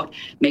is about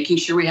making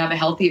sure we have a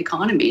healthy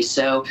economy.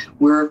 So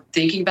we're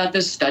thinking about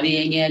this,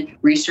 studying it,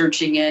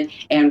 researching it,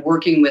 and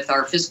working with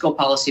our fiscal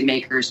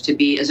policymakers to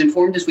be as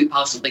informed as we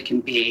possibly can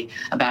be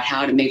about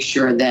how to make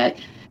sure that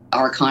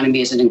our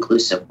economy is an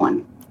inclusive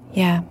one.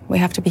 Yeah, we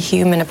have to be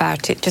human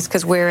about it. Just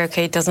because we're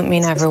okay doesn't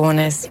mean everyone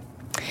is.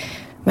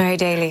 Mary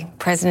Daly,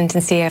 President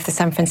and CEO of the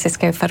San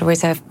Francisco Federal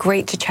Reserve.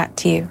 Great to chat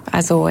to you,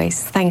 as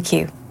always. Thank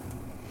you.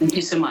 Thank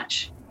you so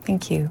much.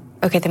 Thank you.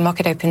 Okay, the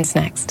market opens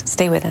next.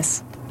 Stay with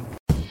us.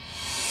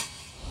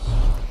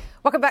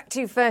 Welcome back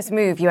to First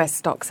Move. US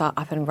stocks are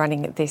up and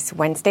running this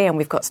Wednesday, and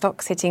we've got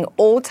stocks hitting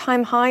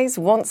all-time highs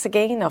once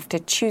again after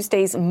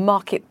Tuesday's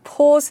market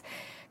pause.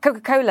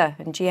 Coca-Cola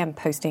and GM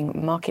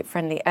posting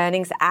market-friendly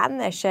earnings,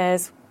 and their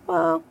shares,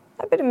 well,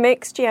 a bit of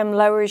mix. GM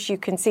lower, as you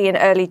can see, in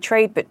early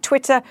trade, but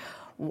Twitter,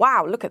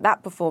 wow, look at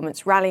that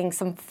performance, rallying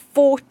some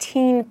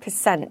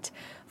 14%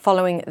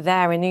 following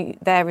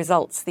their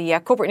results. The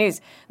corporate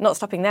news not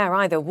stopping there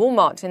either.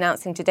 Walmart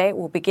announcing today it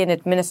will begin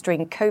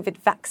administering COVID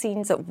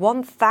vaccines at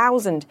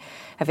 1,000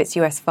 of its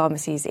US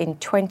pharmacies in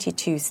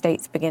 22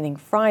 states beginning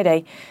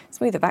Friday.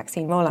 Smoother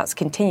vaccine rollouts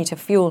continue to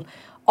fuel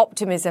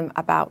optimism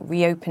about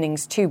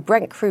reopenings too.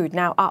 Brent crude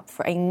now up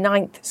for a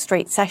 9th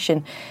straight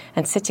session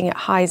and sitting at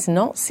highs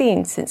not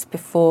seen since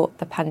before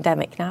the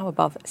pandemic, now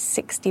above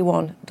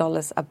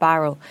 $61 a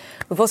barrel.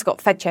 We've also got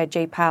Fed Chair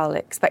Jay Powell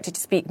expected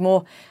to speak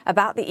more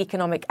about the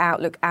economic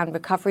outlook and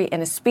recovery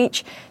in a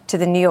speech to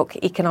the New York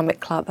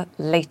Economic Club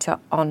later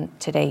on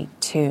today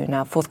too.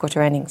 Now, fourth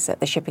quarter earnings at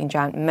the shipping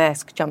giant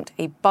Maersk jumped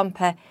a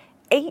bumper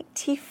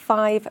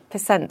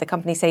 85%. The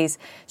company says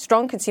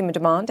strong consumer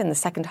demand in the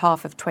second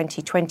half of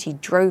 2020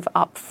 drove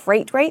up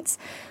freight rates.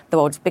 The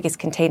world's biggest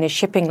container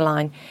shipping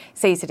line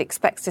says it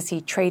expects to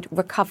see trade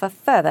recover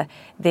further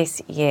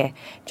this year.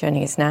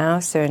 Joining us now,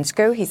 Søren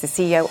Skou. He's the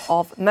CEO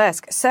of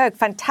Maersk. Sørg,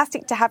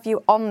 fantastic to have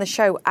you on the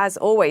show as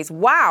always.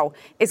 Wow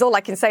is all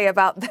I can say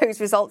about those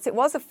results. It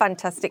was a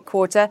fantastic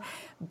quarter.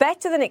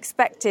 Better than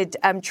expected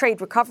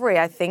trade recovery,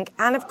 I think.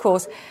 And of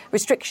course,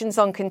 restrictions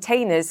on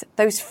containers.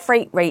 Those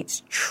freight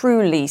rates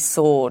truly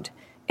soared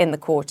in the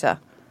quarter.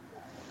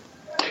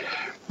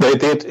 They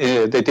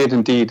did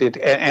indeed.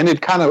 And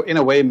it kind of, in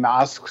a way,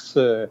 masks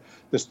the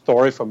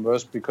story for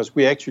Maersk, because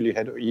we actually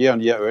had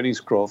year-on-year earnings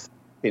growth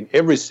in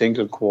every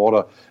single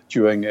quarter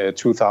during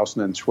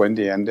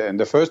 2020. And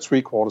the first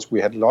 3 quarters,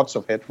 we had lots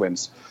of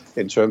headwinds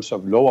in terms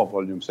of lower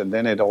volumes. And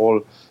then it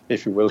all,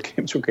 if you will,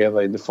 came together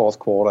in the fourth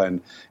quarter,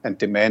 and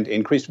demand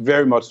increased,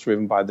 very much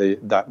driven by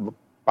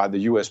the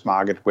U.S.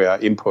 market, where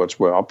imports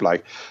were up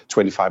like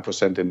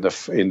 25%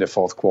 in the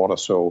fourth quarter.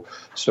 So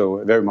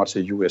very much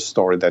a U.S.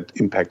 story that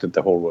impacted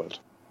the whole world.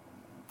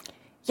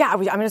 Yeah,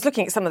 I was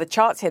looking at some of the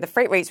charts here. The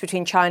freight rates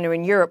between China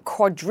and Europe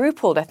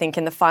quadrupled, I think,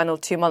 in the final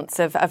 2 months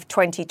of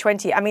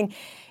 2020. I mean,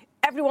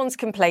 everyone's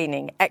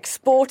complaining.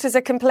 Exporters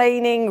are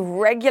complaining.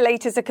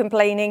 Regulators are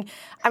complaining.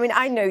 I mean,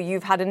 I know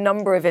you've had a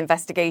number of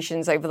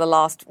investigations over the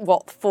last,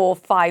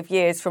 4-5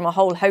 years from a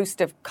whole host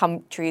of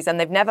countries, and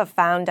they've never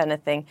found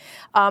anything.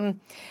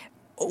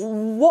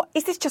 What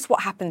is this just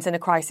what happens in a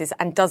crisis,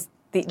 and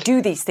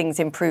do these things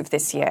improve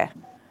this year?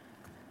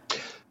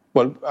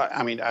 Well,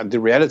 I mean,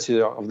 the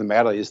reality of the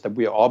matter is that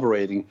we are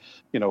operating,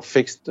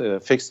 fixed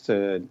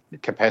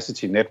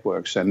capacity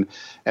networks. And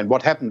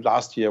what happened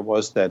last year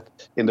was that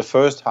in the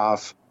first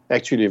half,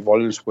 actually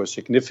volumes were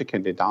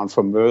significantly down.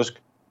 For Maersk,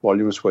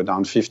 volumes were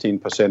down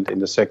 15% in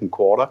the second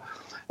quarter.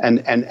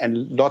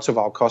 And lots of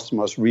our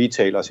customers,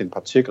 retailers in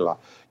particular,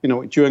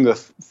 during the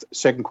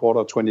second quarter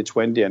of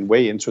 2020 and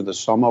way into the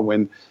summer,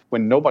 when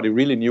nobody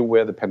really knew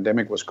where the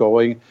pandemic was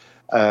going,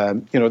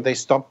 they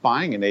stopped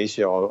buying in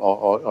Asia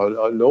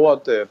or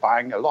lowered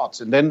buying a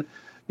lot. And then,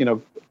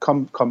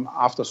 come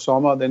after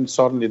summer, then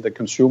suddenly the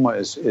consumer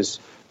is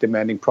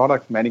demanding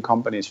product. Many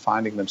companies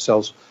finding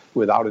themselves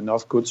without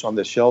enough goods on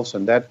the shelves.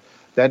 And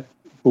that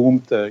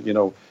boomed,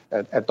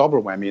 a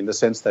double whammy, in the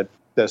sense that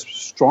there's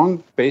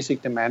strong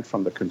basic demand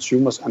from the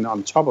consumers. And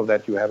on top of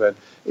that, you have an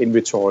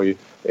inventory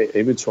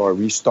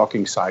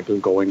restocking cycle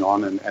going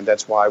on. And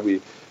that's why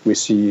we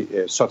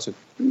see such a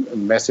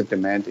massive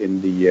demand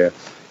in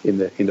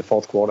the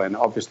fourth quarter. And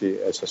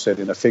obviously, as I said,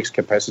 in a fixed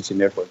capacity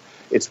network,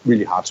 it's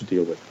really hard to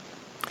deal with.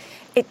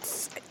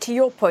 It's, to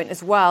your point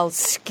as well,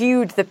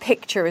 skewed the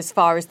picture as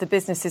far as the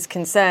business is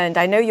concerned.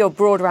 I know your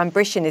broader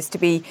ambition is to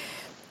be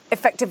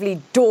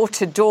effectively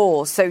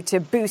door-to-door, so to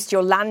boost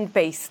your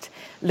land-based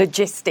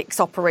logistics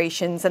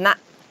operations, and that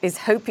is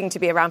hoping to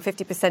be around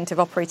 50% of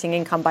operating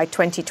income by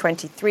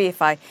 2023,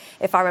 if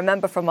I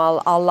remember from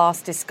our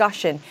last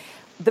discussion.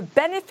 The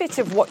benefit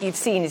of what you've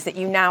seen is that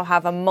you now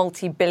have a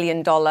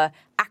multi-billion-dollar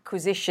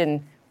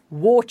acquisition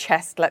war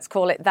chest, let's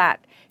call it that,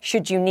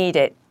 should you need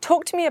it.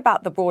 Talk to me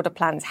about the broader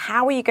plans.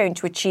 How are you going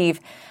to achieve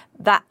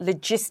that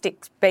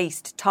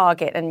logistics-based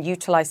target and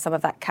utilize some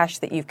of that cash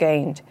that you've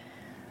gained?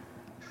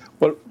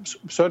 Well,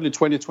 certainly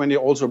 2020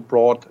 also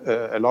brought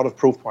a lot of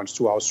proof points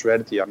to our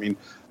strategy. I mean,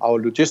 our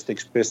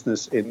logistics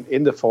business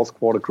in the fourth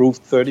quarter grew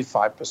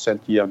 35%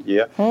 year on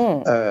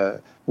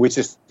year, which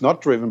is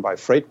not driven by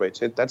freight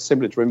rates. That's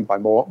simply driven by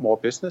more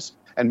business.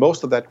 And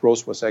most of that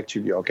growth was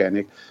actually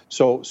organic.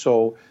 So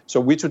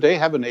we today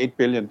have an $8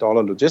 billion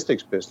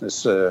logistics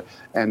business,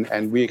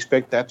 and we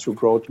expect that to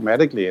grow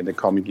dramatically in the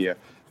coming year,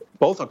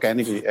 both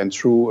organically and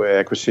through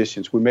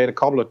acquisitions. We made a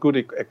couple of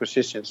good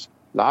acquisitions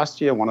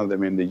last year, one of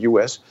them in the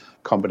U.S.,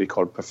 company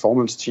called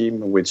Performance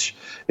Team, which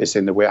is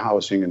in the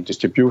warehousing and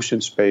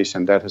distribution space,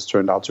 and that has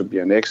turned out to be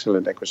an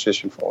excellent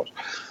acquisition for us.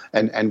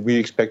 And we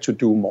expect to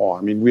do more.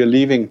 I mean, we're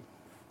leaving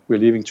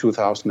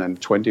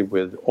 2020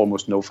 with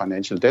almost no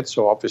financial debt,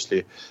 so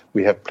obviously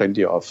we have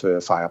plenty of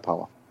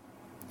firepower.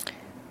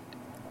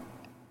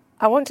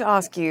 I want to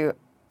ask you,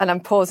 and I'm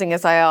pausing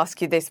as I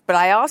ask you this, but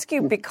I ask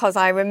you because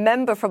I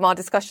remember from our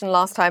discussion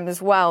last time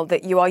as well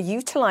that you are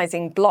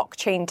utilizing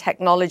blockchain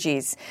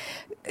technologies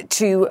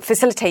to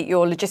facilitate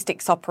your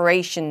logistics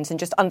operations and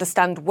just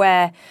understand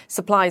where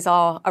supplies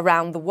are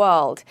around the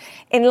world.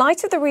 In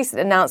light of the recent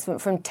announcement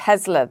from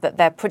Tesla that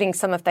they're putting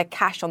some of their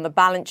cash on the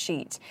balance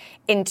sheet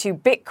into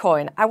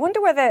Bitcoin, I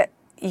wonder whether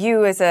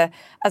you as a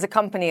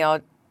company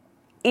are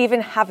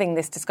even having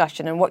this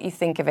discussion and what you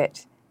think of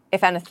it,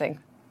 if anything.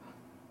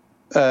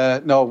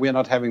 No, we're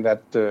not having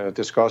that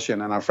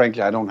discussion, and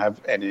frankly, I don't have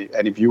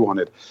any view on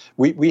it.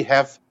 We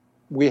have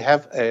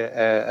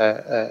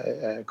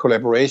a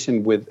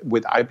collaboration with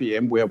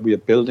IBM where we are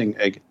building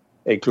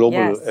a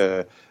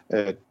global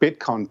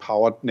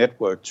Bitcoin-powered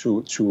network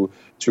to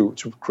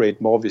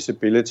create more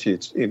visibility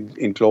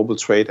in global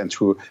trade and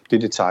to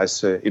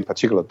digitize, in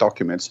particular,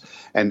 documents.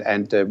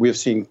 And we have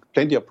seen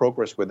plenty of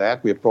progress with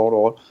that. We have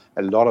brought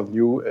a lot of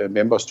new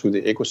members to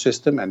the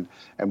ecosystem,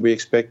 and we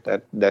expect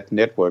that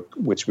network,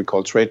 which we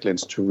call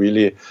TradeLens, to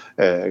really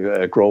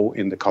grow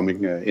in the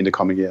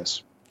coming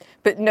years.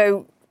 But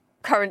no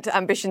current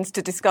ambitions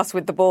to discuss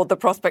with the board the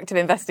prospect of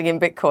investing in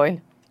Bitcoin?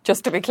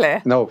 Just to be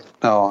clear. No.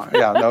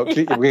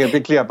 We can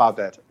be clear about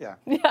that. Yeah,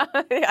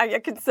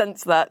 I can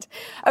sense that.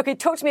 Okay,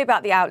 talk to me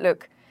about the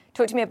outlook.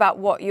 Talk to me about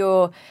what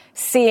you're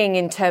seeing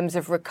in terms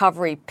of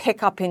recovery,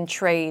 pickup in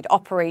trade,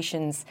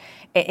 operations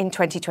in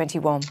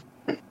 2021.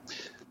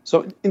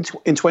 So in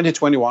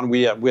 2021,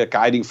 we are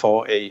guiding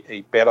for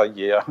a better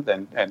year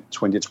than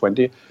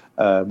 2020,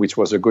 which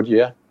was a good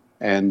year.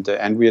 And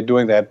we are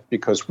doing that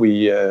because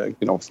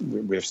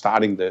we're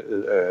starting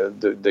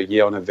the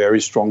year on a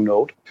very strong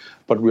note,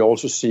 but we're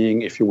also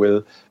seeing, if you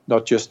will,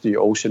 not just the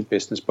ocean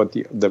business, but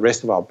the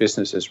rest of our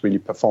businesses really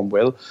perform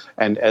well.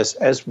 And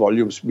as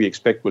volumes we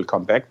expect will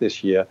come back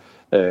this year,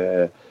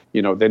 then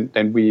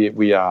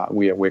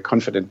we're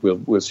confident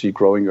we'll see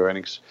growing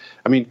earnings.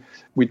 I mean,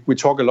 we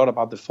talk a lot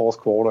about the fourth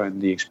quarter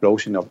and the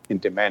explosion in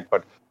demand,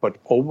 but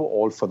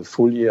overall for the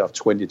full year of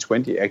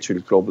 2020,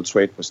 actually global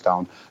trade was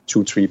down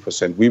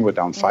 2-3%. We were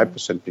down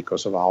 5%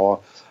 because of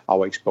our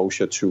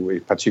exposure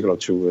in particular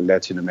to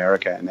Latin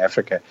America and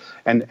Africa.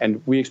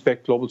 And we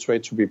expect global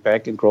trade to be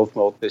back in growth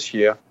mode this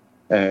year,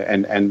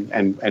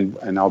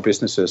 and our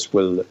businesses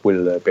will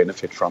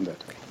benefit from that.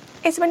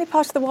 Is there any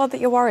part of the world that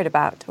you're worried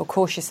about or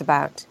cautious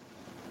about?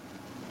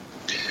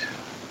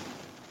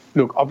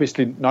 Look,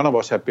 obviously, none of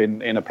us have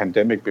been in a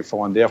pandemic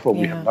before, and therefore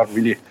we have not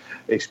really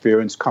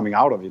experienced coming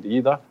out of it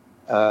either.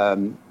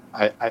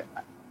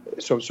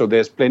 So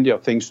there's plenty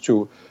of things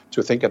to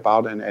think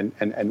about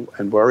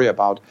and worry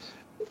about.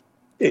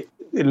 It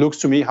looks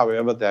to me,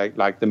 however, that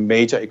like the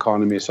major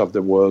economies of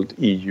the world,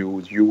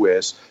 EU,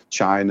 US,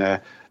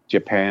 China,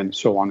 Japan,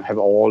 so on, have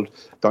all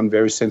done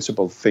very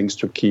sensible things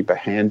to keep a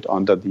hand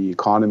under the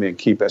economy and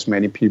keep as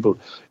many people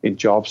in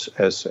jobs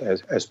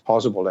as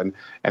possible. And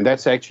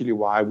that's actually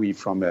why we,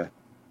 from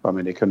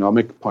an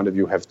economic point of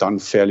view, have done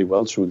fairly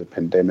well through the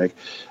pandemic.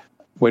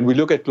 When we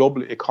look at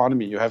global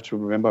economy, you have to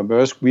remember,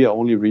 Maersk, we are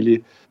only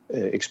really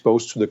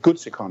exposed to the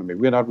goods economy.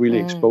 We're not really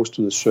exposed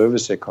to the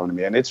service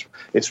economy. And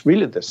it's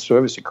really the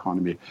service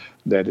economy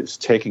that is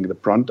taking the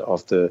brunt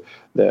of the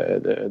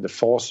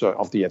force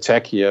of the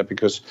attack here,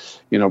 because,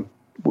 and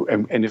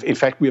in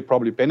fact, we're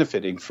probably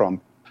benefiting from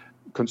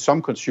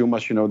some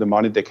consumers, the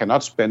money they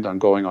cannot spend on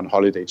going on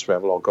holiday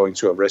travel or going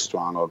to a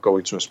restaurant or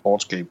going to a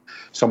sports game.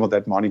 Some of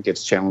that money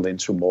gets channeled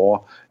into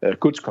more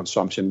goods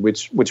consumption,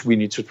 which we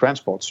need to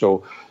transport.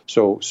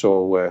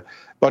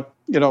 But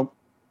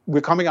we're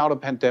coming out of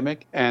a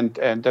pandemic, and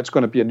that's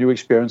going to be a new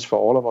experience for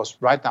all of us.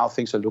 Right now,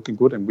 things are looking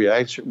good, and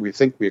we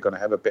think we're going to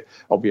have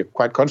we are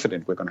quite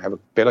confident we're going to have a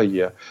better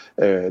year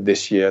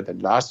this year than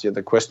last year.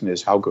 The question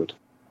is, how good?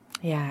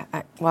 Yeah,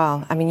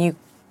 well, I mean, you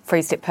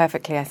phrased it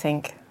perfectly, I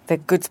think. The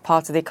goods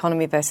part of the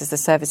economy versus the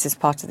services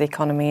part of the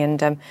economy,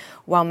 and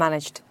well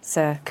managed,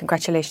 sir.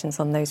 Congratulations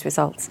on those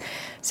results.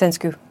 Søren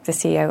Skou, the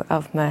CEO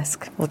of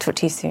Maersk. We'll talk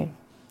to you soon.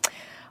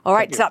 All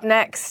right, up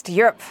next,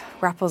 Europe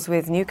grapples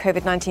with new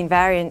COVID-19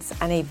 variants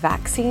and a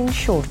vaccine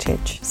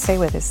shortage. Stay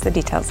with us. The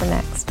details are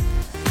next.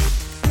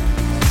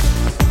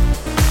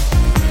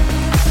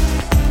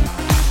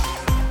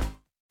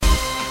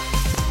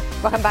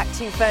 Welcome back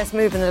to First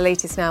Move, and the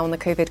latest now on the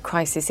COVID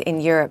crisis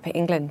in Europe.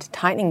 England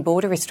tightening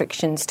border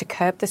restrictions to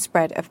curb the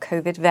spread of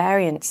COVID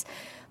variants.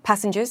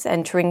 Passengers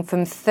entering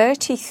from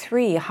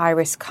 33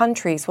 high-risk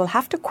countries will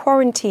have to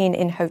quarantine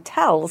in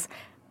hotels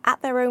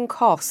at their own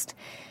cost.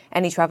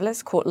 Any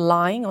travellers caught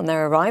lying on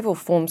their arrival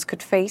forms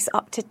could face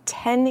up to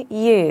 10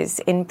 years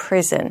in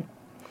prison.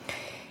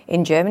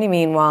 In Germany,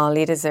 meanwhile,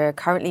 leaders are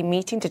currently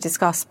meeting to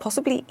discuss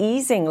possibly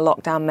easing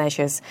lockdown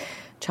measures.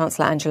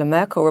 Chancellor Angela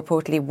Merkel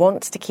reportedly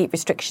wants to keep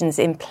restrictions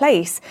in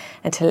place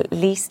until at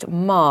least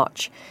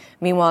March.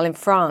 Meanwhile, in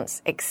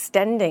France,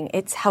 extending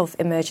its health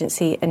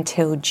emergency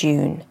until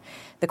June.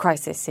 The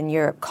crisis in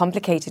Europe,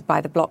 complicated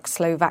by the bloc's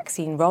slow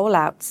vaccine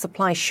rollout,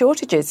 supply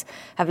shortages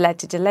have led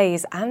to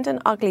delays and an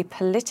ugly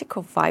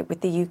political fight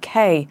with the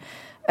UK.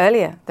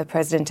 Earlier, the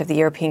President of the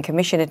European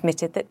Commission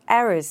admitted that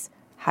errors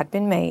had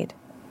been made.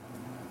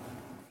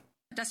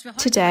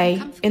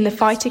 Today, in the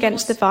fight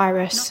against the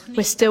virus,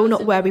 we're still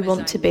not where we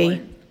want to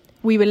be.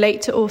 We were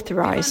late to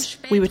authorise,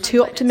 we were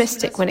too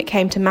optimistic when it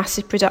came to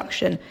massive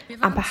production,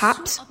 and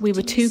perhaps we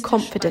were too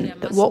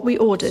confident that what we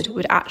ordered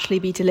would actually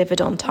be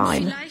delivered on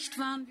time.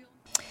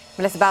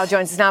 Melissa Bowell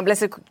joins us now.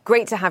 Melissa,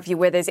 great to have you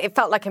with us. It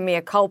felt like a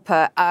mea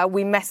culpa.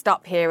 We messed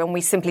up here and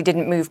we simply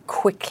didn't move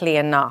quickly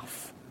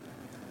enough.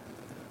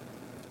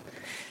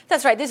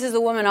 That's right. This is the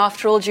woman,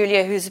 after all,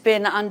 Julia, who's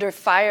been under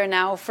fire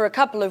now for a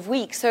couple of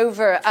weeks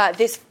over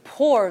this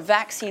poor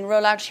vaccine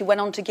rollout. She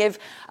went on to give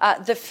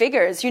the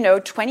figures.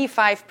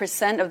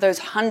 25% of those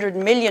 100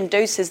 million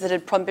doses that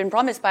had been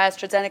promised by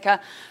AstraZeneca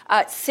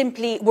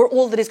simply were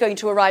all that is going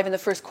to arrive in the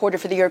first quarter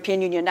for the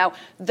European Union. Now,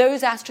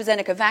 those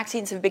AstraZeneca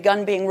vaccines have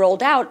begun being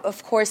rolled out,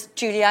 of course,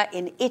 Julia,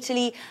 in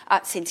Italy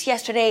since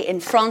yesterday, in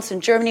France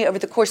and Germany over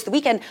the course of the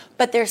weekend,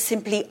 but there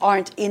simply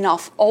aren't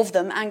enough of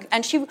them.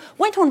 And she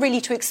went on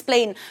really to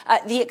explain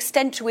the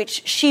extent to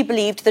which she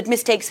believed that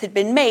mistakes had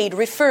been made,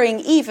 referring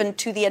even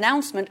to the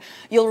announcement,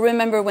 you'll will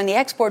remember when the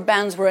export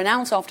bans were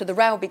announced after the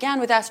row began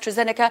with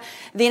AstraZeneca,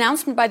 the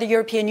announcement by the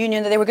European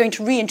Union that they were going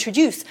to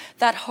reintroduce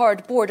that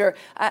hard border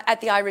at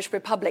the Irish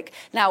Republic.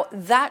 Now,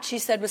 that, she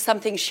said, was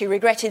something she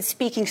regretted,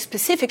 speaking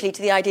specifically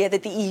to the idea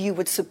that the EU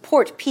would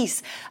support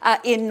peace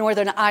in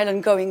Northern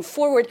Ireland going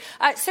forward.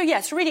 So,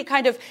 yes, really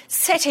kind of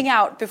setting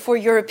out before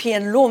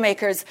European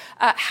lawmakers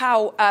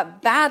how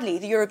badly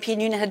the European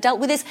Union had dealt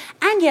with this,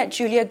 and yet,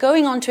 Julia,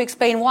 going on to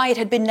explain why it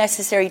had been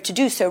necessary to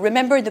do so.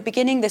 Remember, in the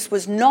beginning, this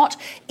was not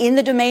in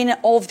the domain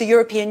of the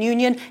European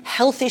Union.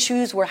 Health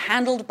issues were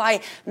handled by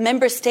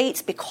member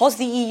states because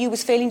the EU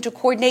was failing to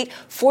coordinate.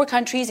 4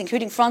 countries,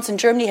 including France and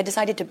Germany, had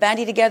decided to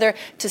bandy together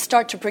to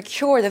start to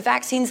procure the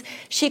vaccines.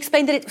 She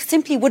explained that it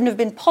simply wouldn't have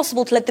been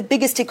possible to let the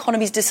biggest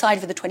economies decide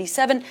for the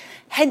 27,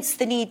 hence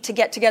the need to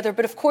get together.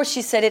 But of course,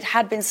 she said it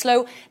had been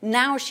slow.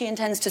 Now she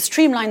intends to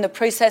streamline the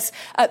process,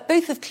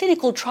 both of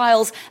clinical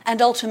trials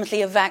and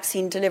ultimately of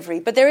vaccine delivery.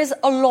 But there is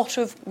a lot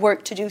of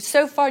work to do.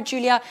 So far,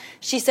 Julia,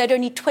 she said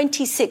only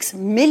 26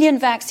 million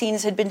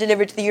vaccines had been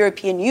delivered to the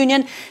European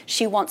Union.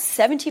 She wants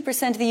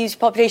 70% of the EU's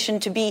population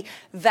to be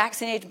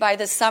vaccinated by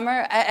the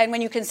summer. And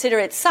when you consider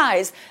its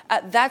size,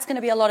 that's going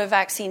to be a lot of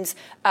vaccines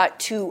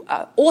to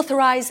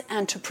authorise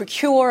and to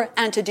procure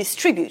and to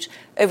distribute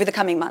over the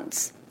coming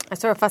months. I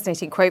saw a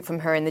fascinating quote from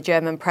her in the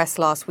German press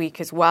last week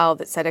as well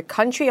that said, "A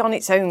country on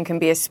its own can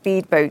be a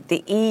speedboat.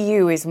 The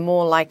EU is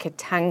more like a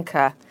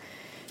tanker."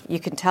 You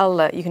can tell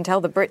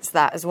the Brits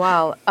that as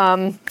well.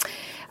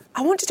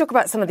 I want to talk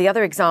about some of the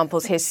other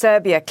examples here.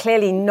 Serbia,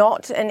 clearly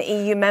not an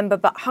EU member,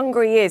 but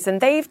Hungary is,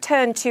 and they've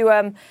turned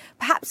to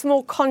perhaps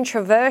more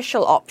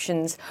controversial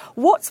options.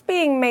 What's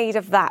being made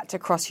of that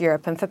across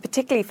Europe, and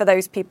particularly for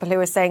those people who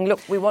are saying,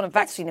 look, we want a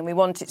vaccine and we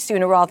want it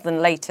sooner rather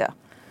than later?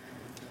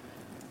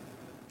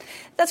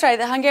 That's right.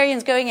 The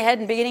Hungarians going ahead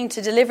and beginning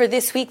to deliver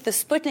this week the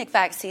Sputnik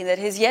vaccine that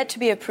has yet to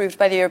be approved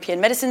by the European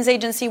Medicines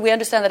Agency. We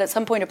understand that at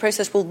some point a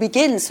process will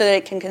begin so that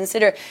it can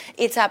consider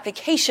its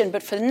application.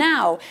 But for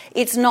now,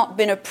 it's not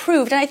been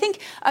approved. And I think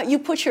you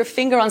put your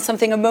finger on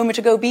something a moment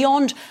ago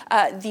beyond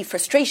the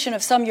frustration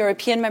of some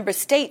European member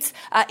states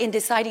in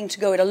deciding to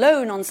go it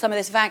alone on some of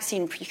this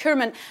vaccine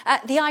procurement.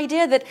 The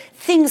idea that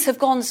things have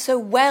gone so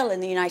well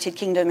in the United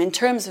Kingdom in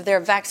terms of their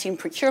vaccine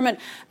procurement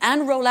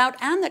and rollout,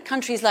 and that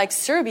countries like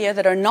Serbia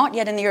that are not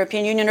yet in the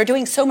European Union are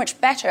doing so much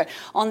better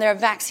on their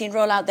vaccine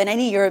rollout than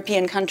any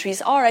European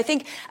countries are. I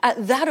think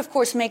that, of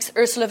course, makes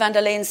Ursula von der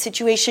Leyen's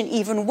situation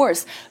even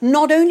worse.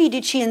 Not only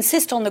did she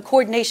insist on the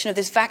coordination of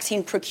this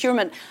vaccine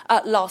procurement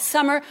last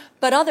summer,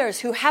 but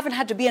others who haven't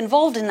had to be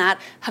involved in that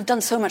have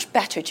done so much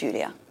better,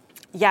 Julia.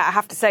 Yeah, I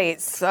have to say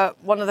it's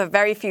one of the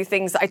very few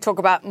things that I talk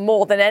about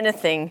more than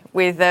anything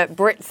with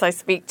Brits I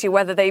speak to,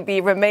 whether they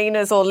be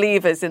Remainers or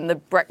Leavers in the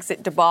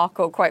Brexit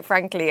debacle, quite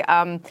frankly.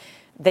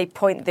 They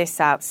point this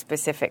out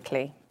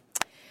specifically.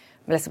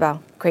 Melissa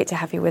Bell, great to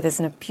have you with us,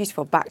 and a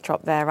beautiful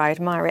backdrop there. I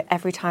admire it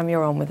every time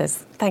you're on with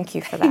us. Thank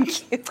you for that.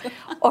 Thank you.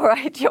 All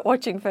right, you're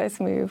watching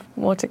First Move.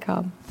 More to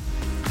come.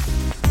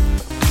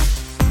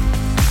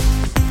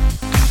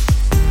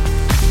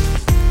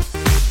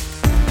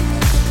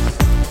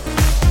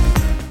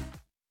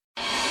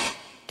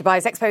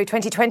 Dubai's Expo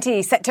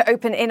 2020 set to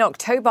open in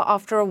October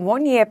after a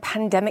one-year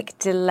pandemic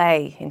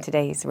delay. In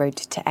today's Road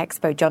to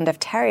Expo, John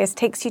Defterius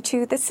takes you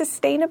to the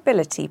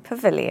Sustainability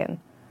Pavilion.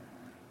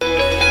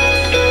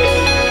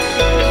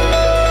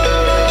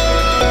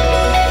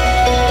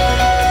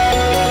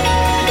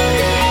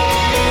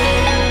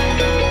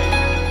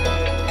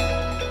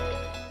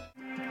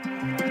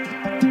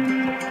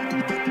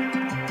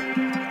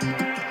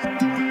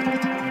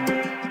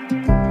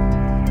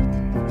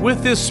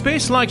 With this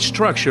space-like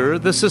structure,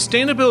 the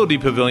Sustainability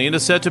Pavilion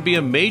is set to be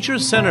a major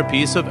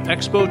centerpiece of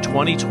Expo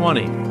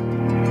 2020.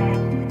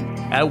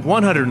 At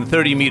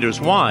 130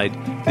 meters wide,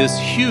 this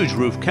huge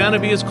roof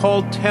canopy is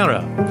called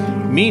Terra,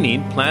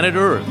 meaning planet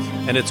Earth,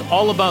 and it's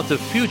all about the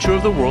future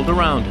of the world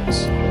around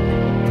us.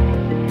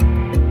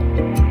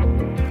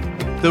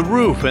 The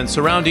roof and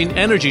surrounding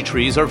energy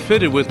trees are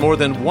fitted with more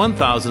than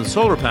 1,000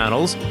 solar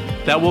panels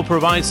that will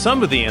provide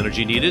some of the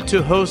energy needed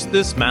to host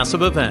this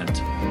massive event.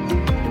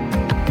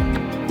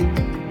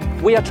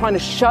 We are trying to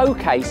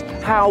showcase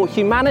how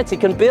humanity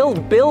can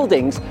build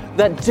buildings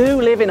that do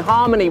live in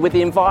harmony with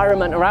the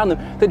environment around them,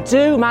 that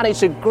do manage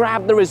to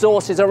grab the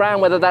resources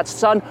around, whether that's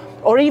sun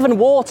or even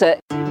water.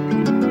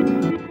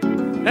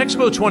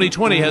 Expo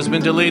 2020 has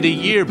been delayed a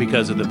year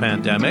because of the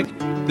pandemic.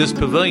 This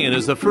pavilion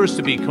is the first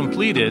to be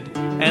completed,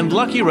 and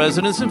lucky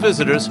residents and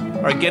visitors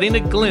are getting a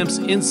glimpse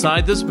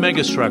inside this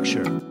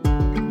megastructure.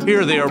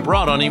 Here they are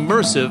brought on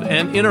immersive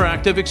and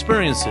interactive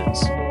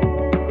experiences.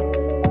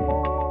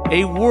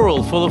 A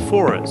world full of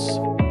forests,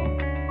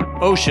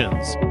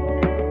 oceans,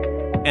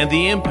 and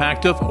the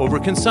impact of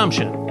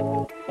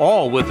overconsumption,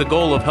 all with the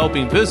goal of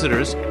helping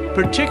visitors,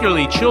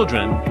 particularly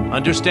children,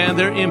 understand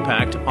their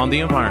impact on the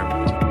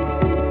environment.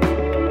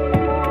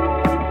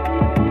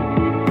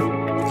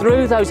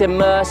 Through those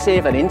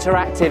immersive and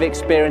interactive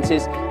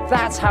experiences,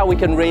 that's how we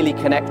can really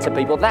connect to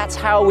people. That's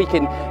how we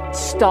can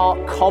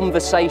start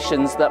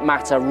conversations that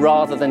matter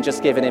rather than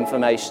just giving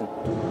information.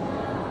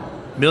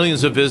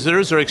 Millions of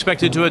visitors are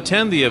expected to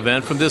attend the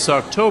event from this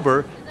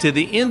October to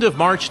the end of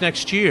March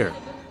next year.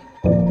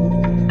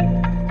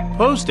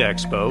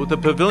 Post-Expo, the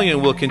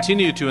pavilion will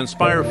continue to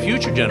inspire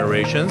future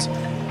generations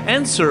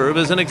and serve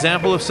as an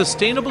example of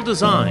sustainable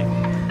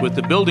design, with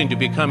the building to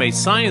become a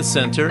science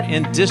center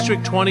in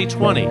District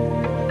 2020,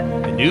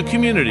 a new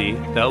community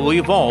that will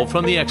evolve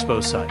from the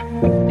Expo site.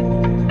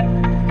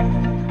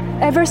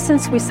 Ever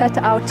since we set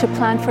out to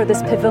plan for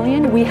this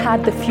pavilion, we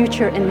had the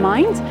future in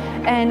mind,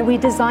 and we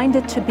designed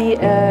it to be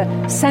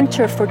a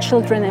center for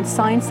children and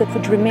science that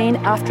would remain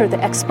after the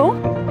Expo.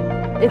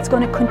 It's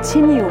going to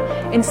continue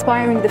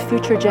inspiring the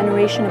future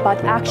generation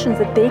about actions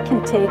that they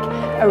can take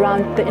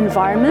around the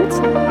environment.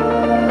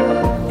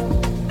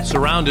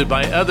 Surrounded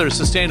by other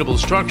sustainable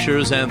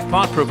structures and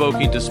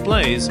thought-provoking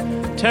displays,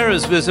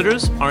 Terra's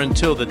visitors are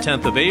until the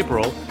 10th of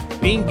April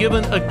being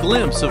given a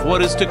glimpse of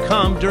what is to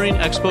come during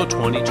Expo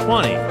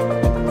 2020.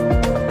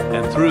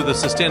 And through the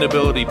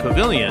Sustainability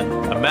Pavilion,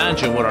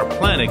 imagine what our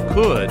planet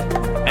could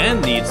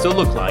and needs to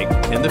look like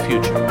in the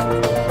future.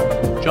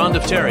 John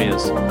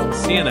Defterius,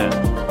 CNN,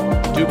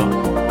 Dubai.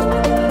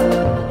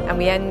 And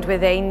we end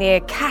with a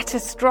near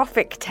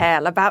catastrophic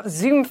tale about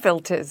Zoom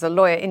filters. A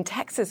lawyer in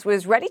Texas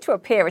was ready to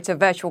appear at a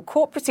virtual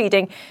court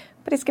proceeding,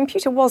 but his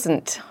computer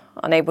wasn't.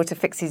 Unable to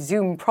fix his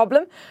Zoom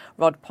problem,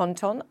 Rod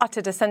Ponton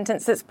uttered a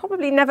sentence that's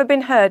probably never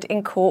been heard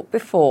in court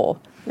before.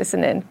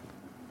 Listen in.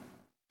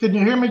 Can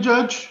you hear me,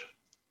 Judge?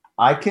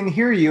 I can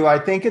hear you. I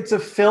think it's a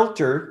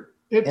filter.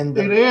 It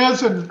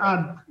is, and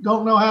I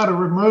don't know how to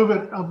remove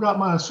it. I've got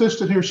my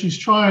assistant here. She's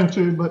trying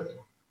to, but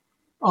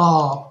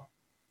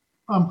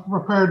I'm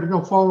prepared to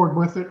go forward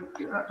with it.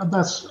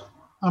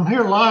 I'm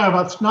here live.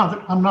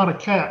 I'm not a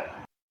cat.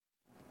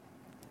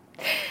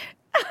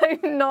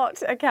 I'm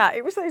not a cat.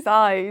 It was those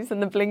eyes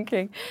and the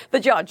blinking. The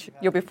judge,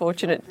 you'll be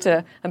fortunate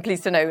and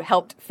pleased to know,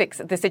 helped fix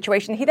the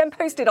situation. He then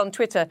posted on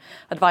Twitter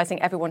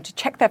advising everyone to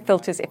check their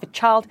filters if a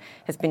child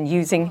has been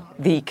using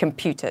the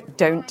computer.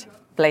 Don't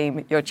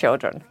blame your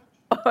children.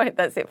 All right,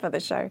 that's it for the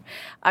show.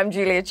 I'm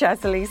Julia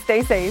Chesley.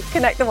 Stay safe.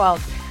 Connect the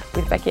World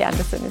with Becky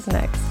Anderson is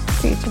next.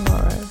 See you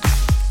tomorrow.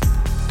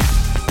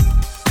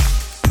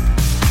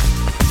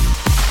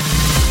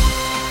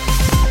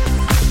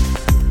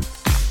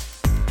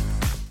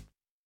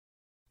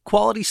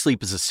 Quality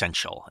sleep is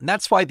essential, and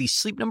that's why the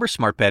Sleep Number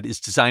Smart Bed is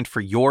designed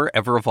for your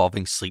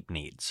ever-evolving sleep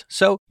needs.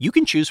 So you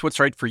can choose what's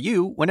right for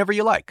you whenever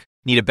you like.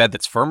 Need a bed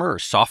that's firmer or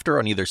softer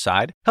on either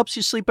side? Helps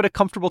you sleep at a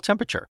comfortable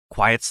temperature.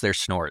 Quiets their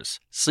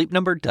snores. Sleep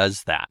Number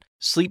does that.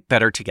 Sleep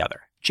better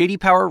together. J.D.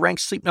 Power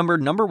ranks Sleep Number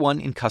 #1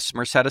 in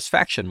customer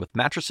satisfaction with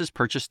mattresses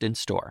purchased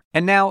in-store.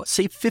 And now,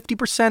 save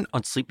 50%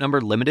 on Sleep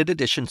Number Limited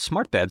Edition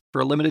Smart Beds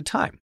for a limited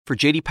time. For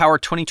J.D. Power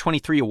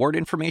 2023 award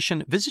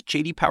information, visit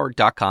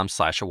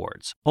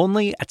jdpower.com/awards.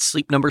 Only at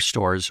Sleep Number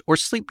stores or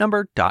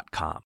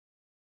sleepnumber.com.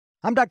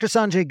 I'm Dr.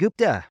 Sanjay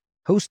Gupta,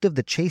 host of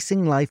the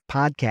Chasing Life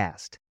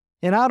podcast.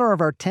 In honor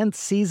of our 10th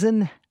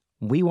season,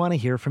 we want to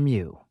hear from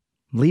you.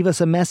 Leave us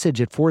a message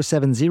at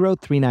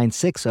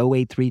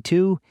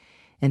 470-396-0832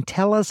 and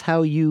tell us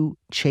how you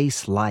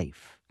chase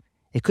life.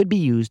 It could be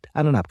used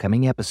on an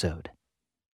upcoming episode.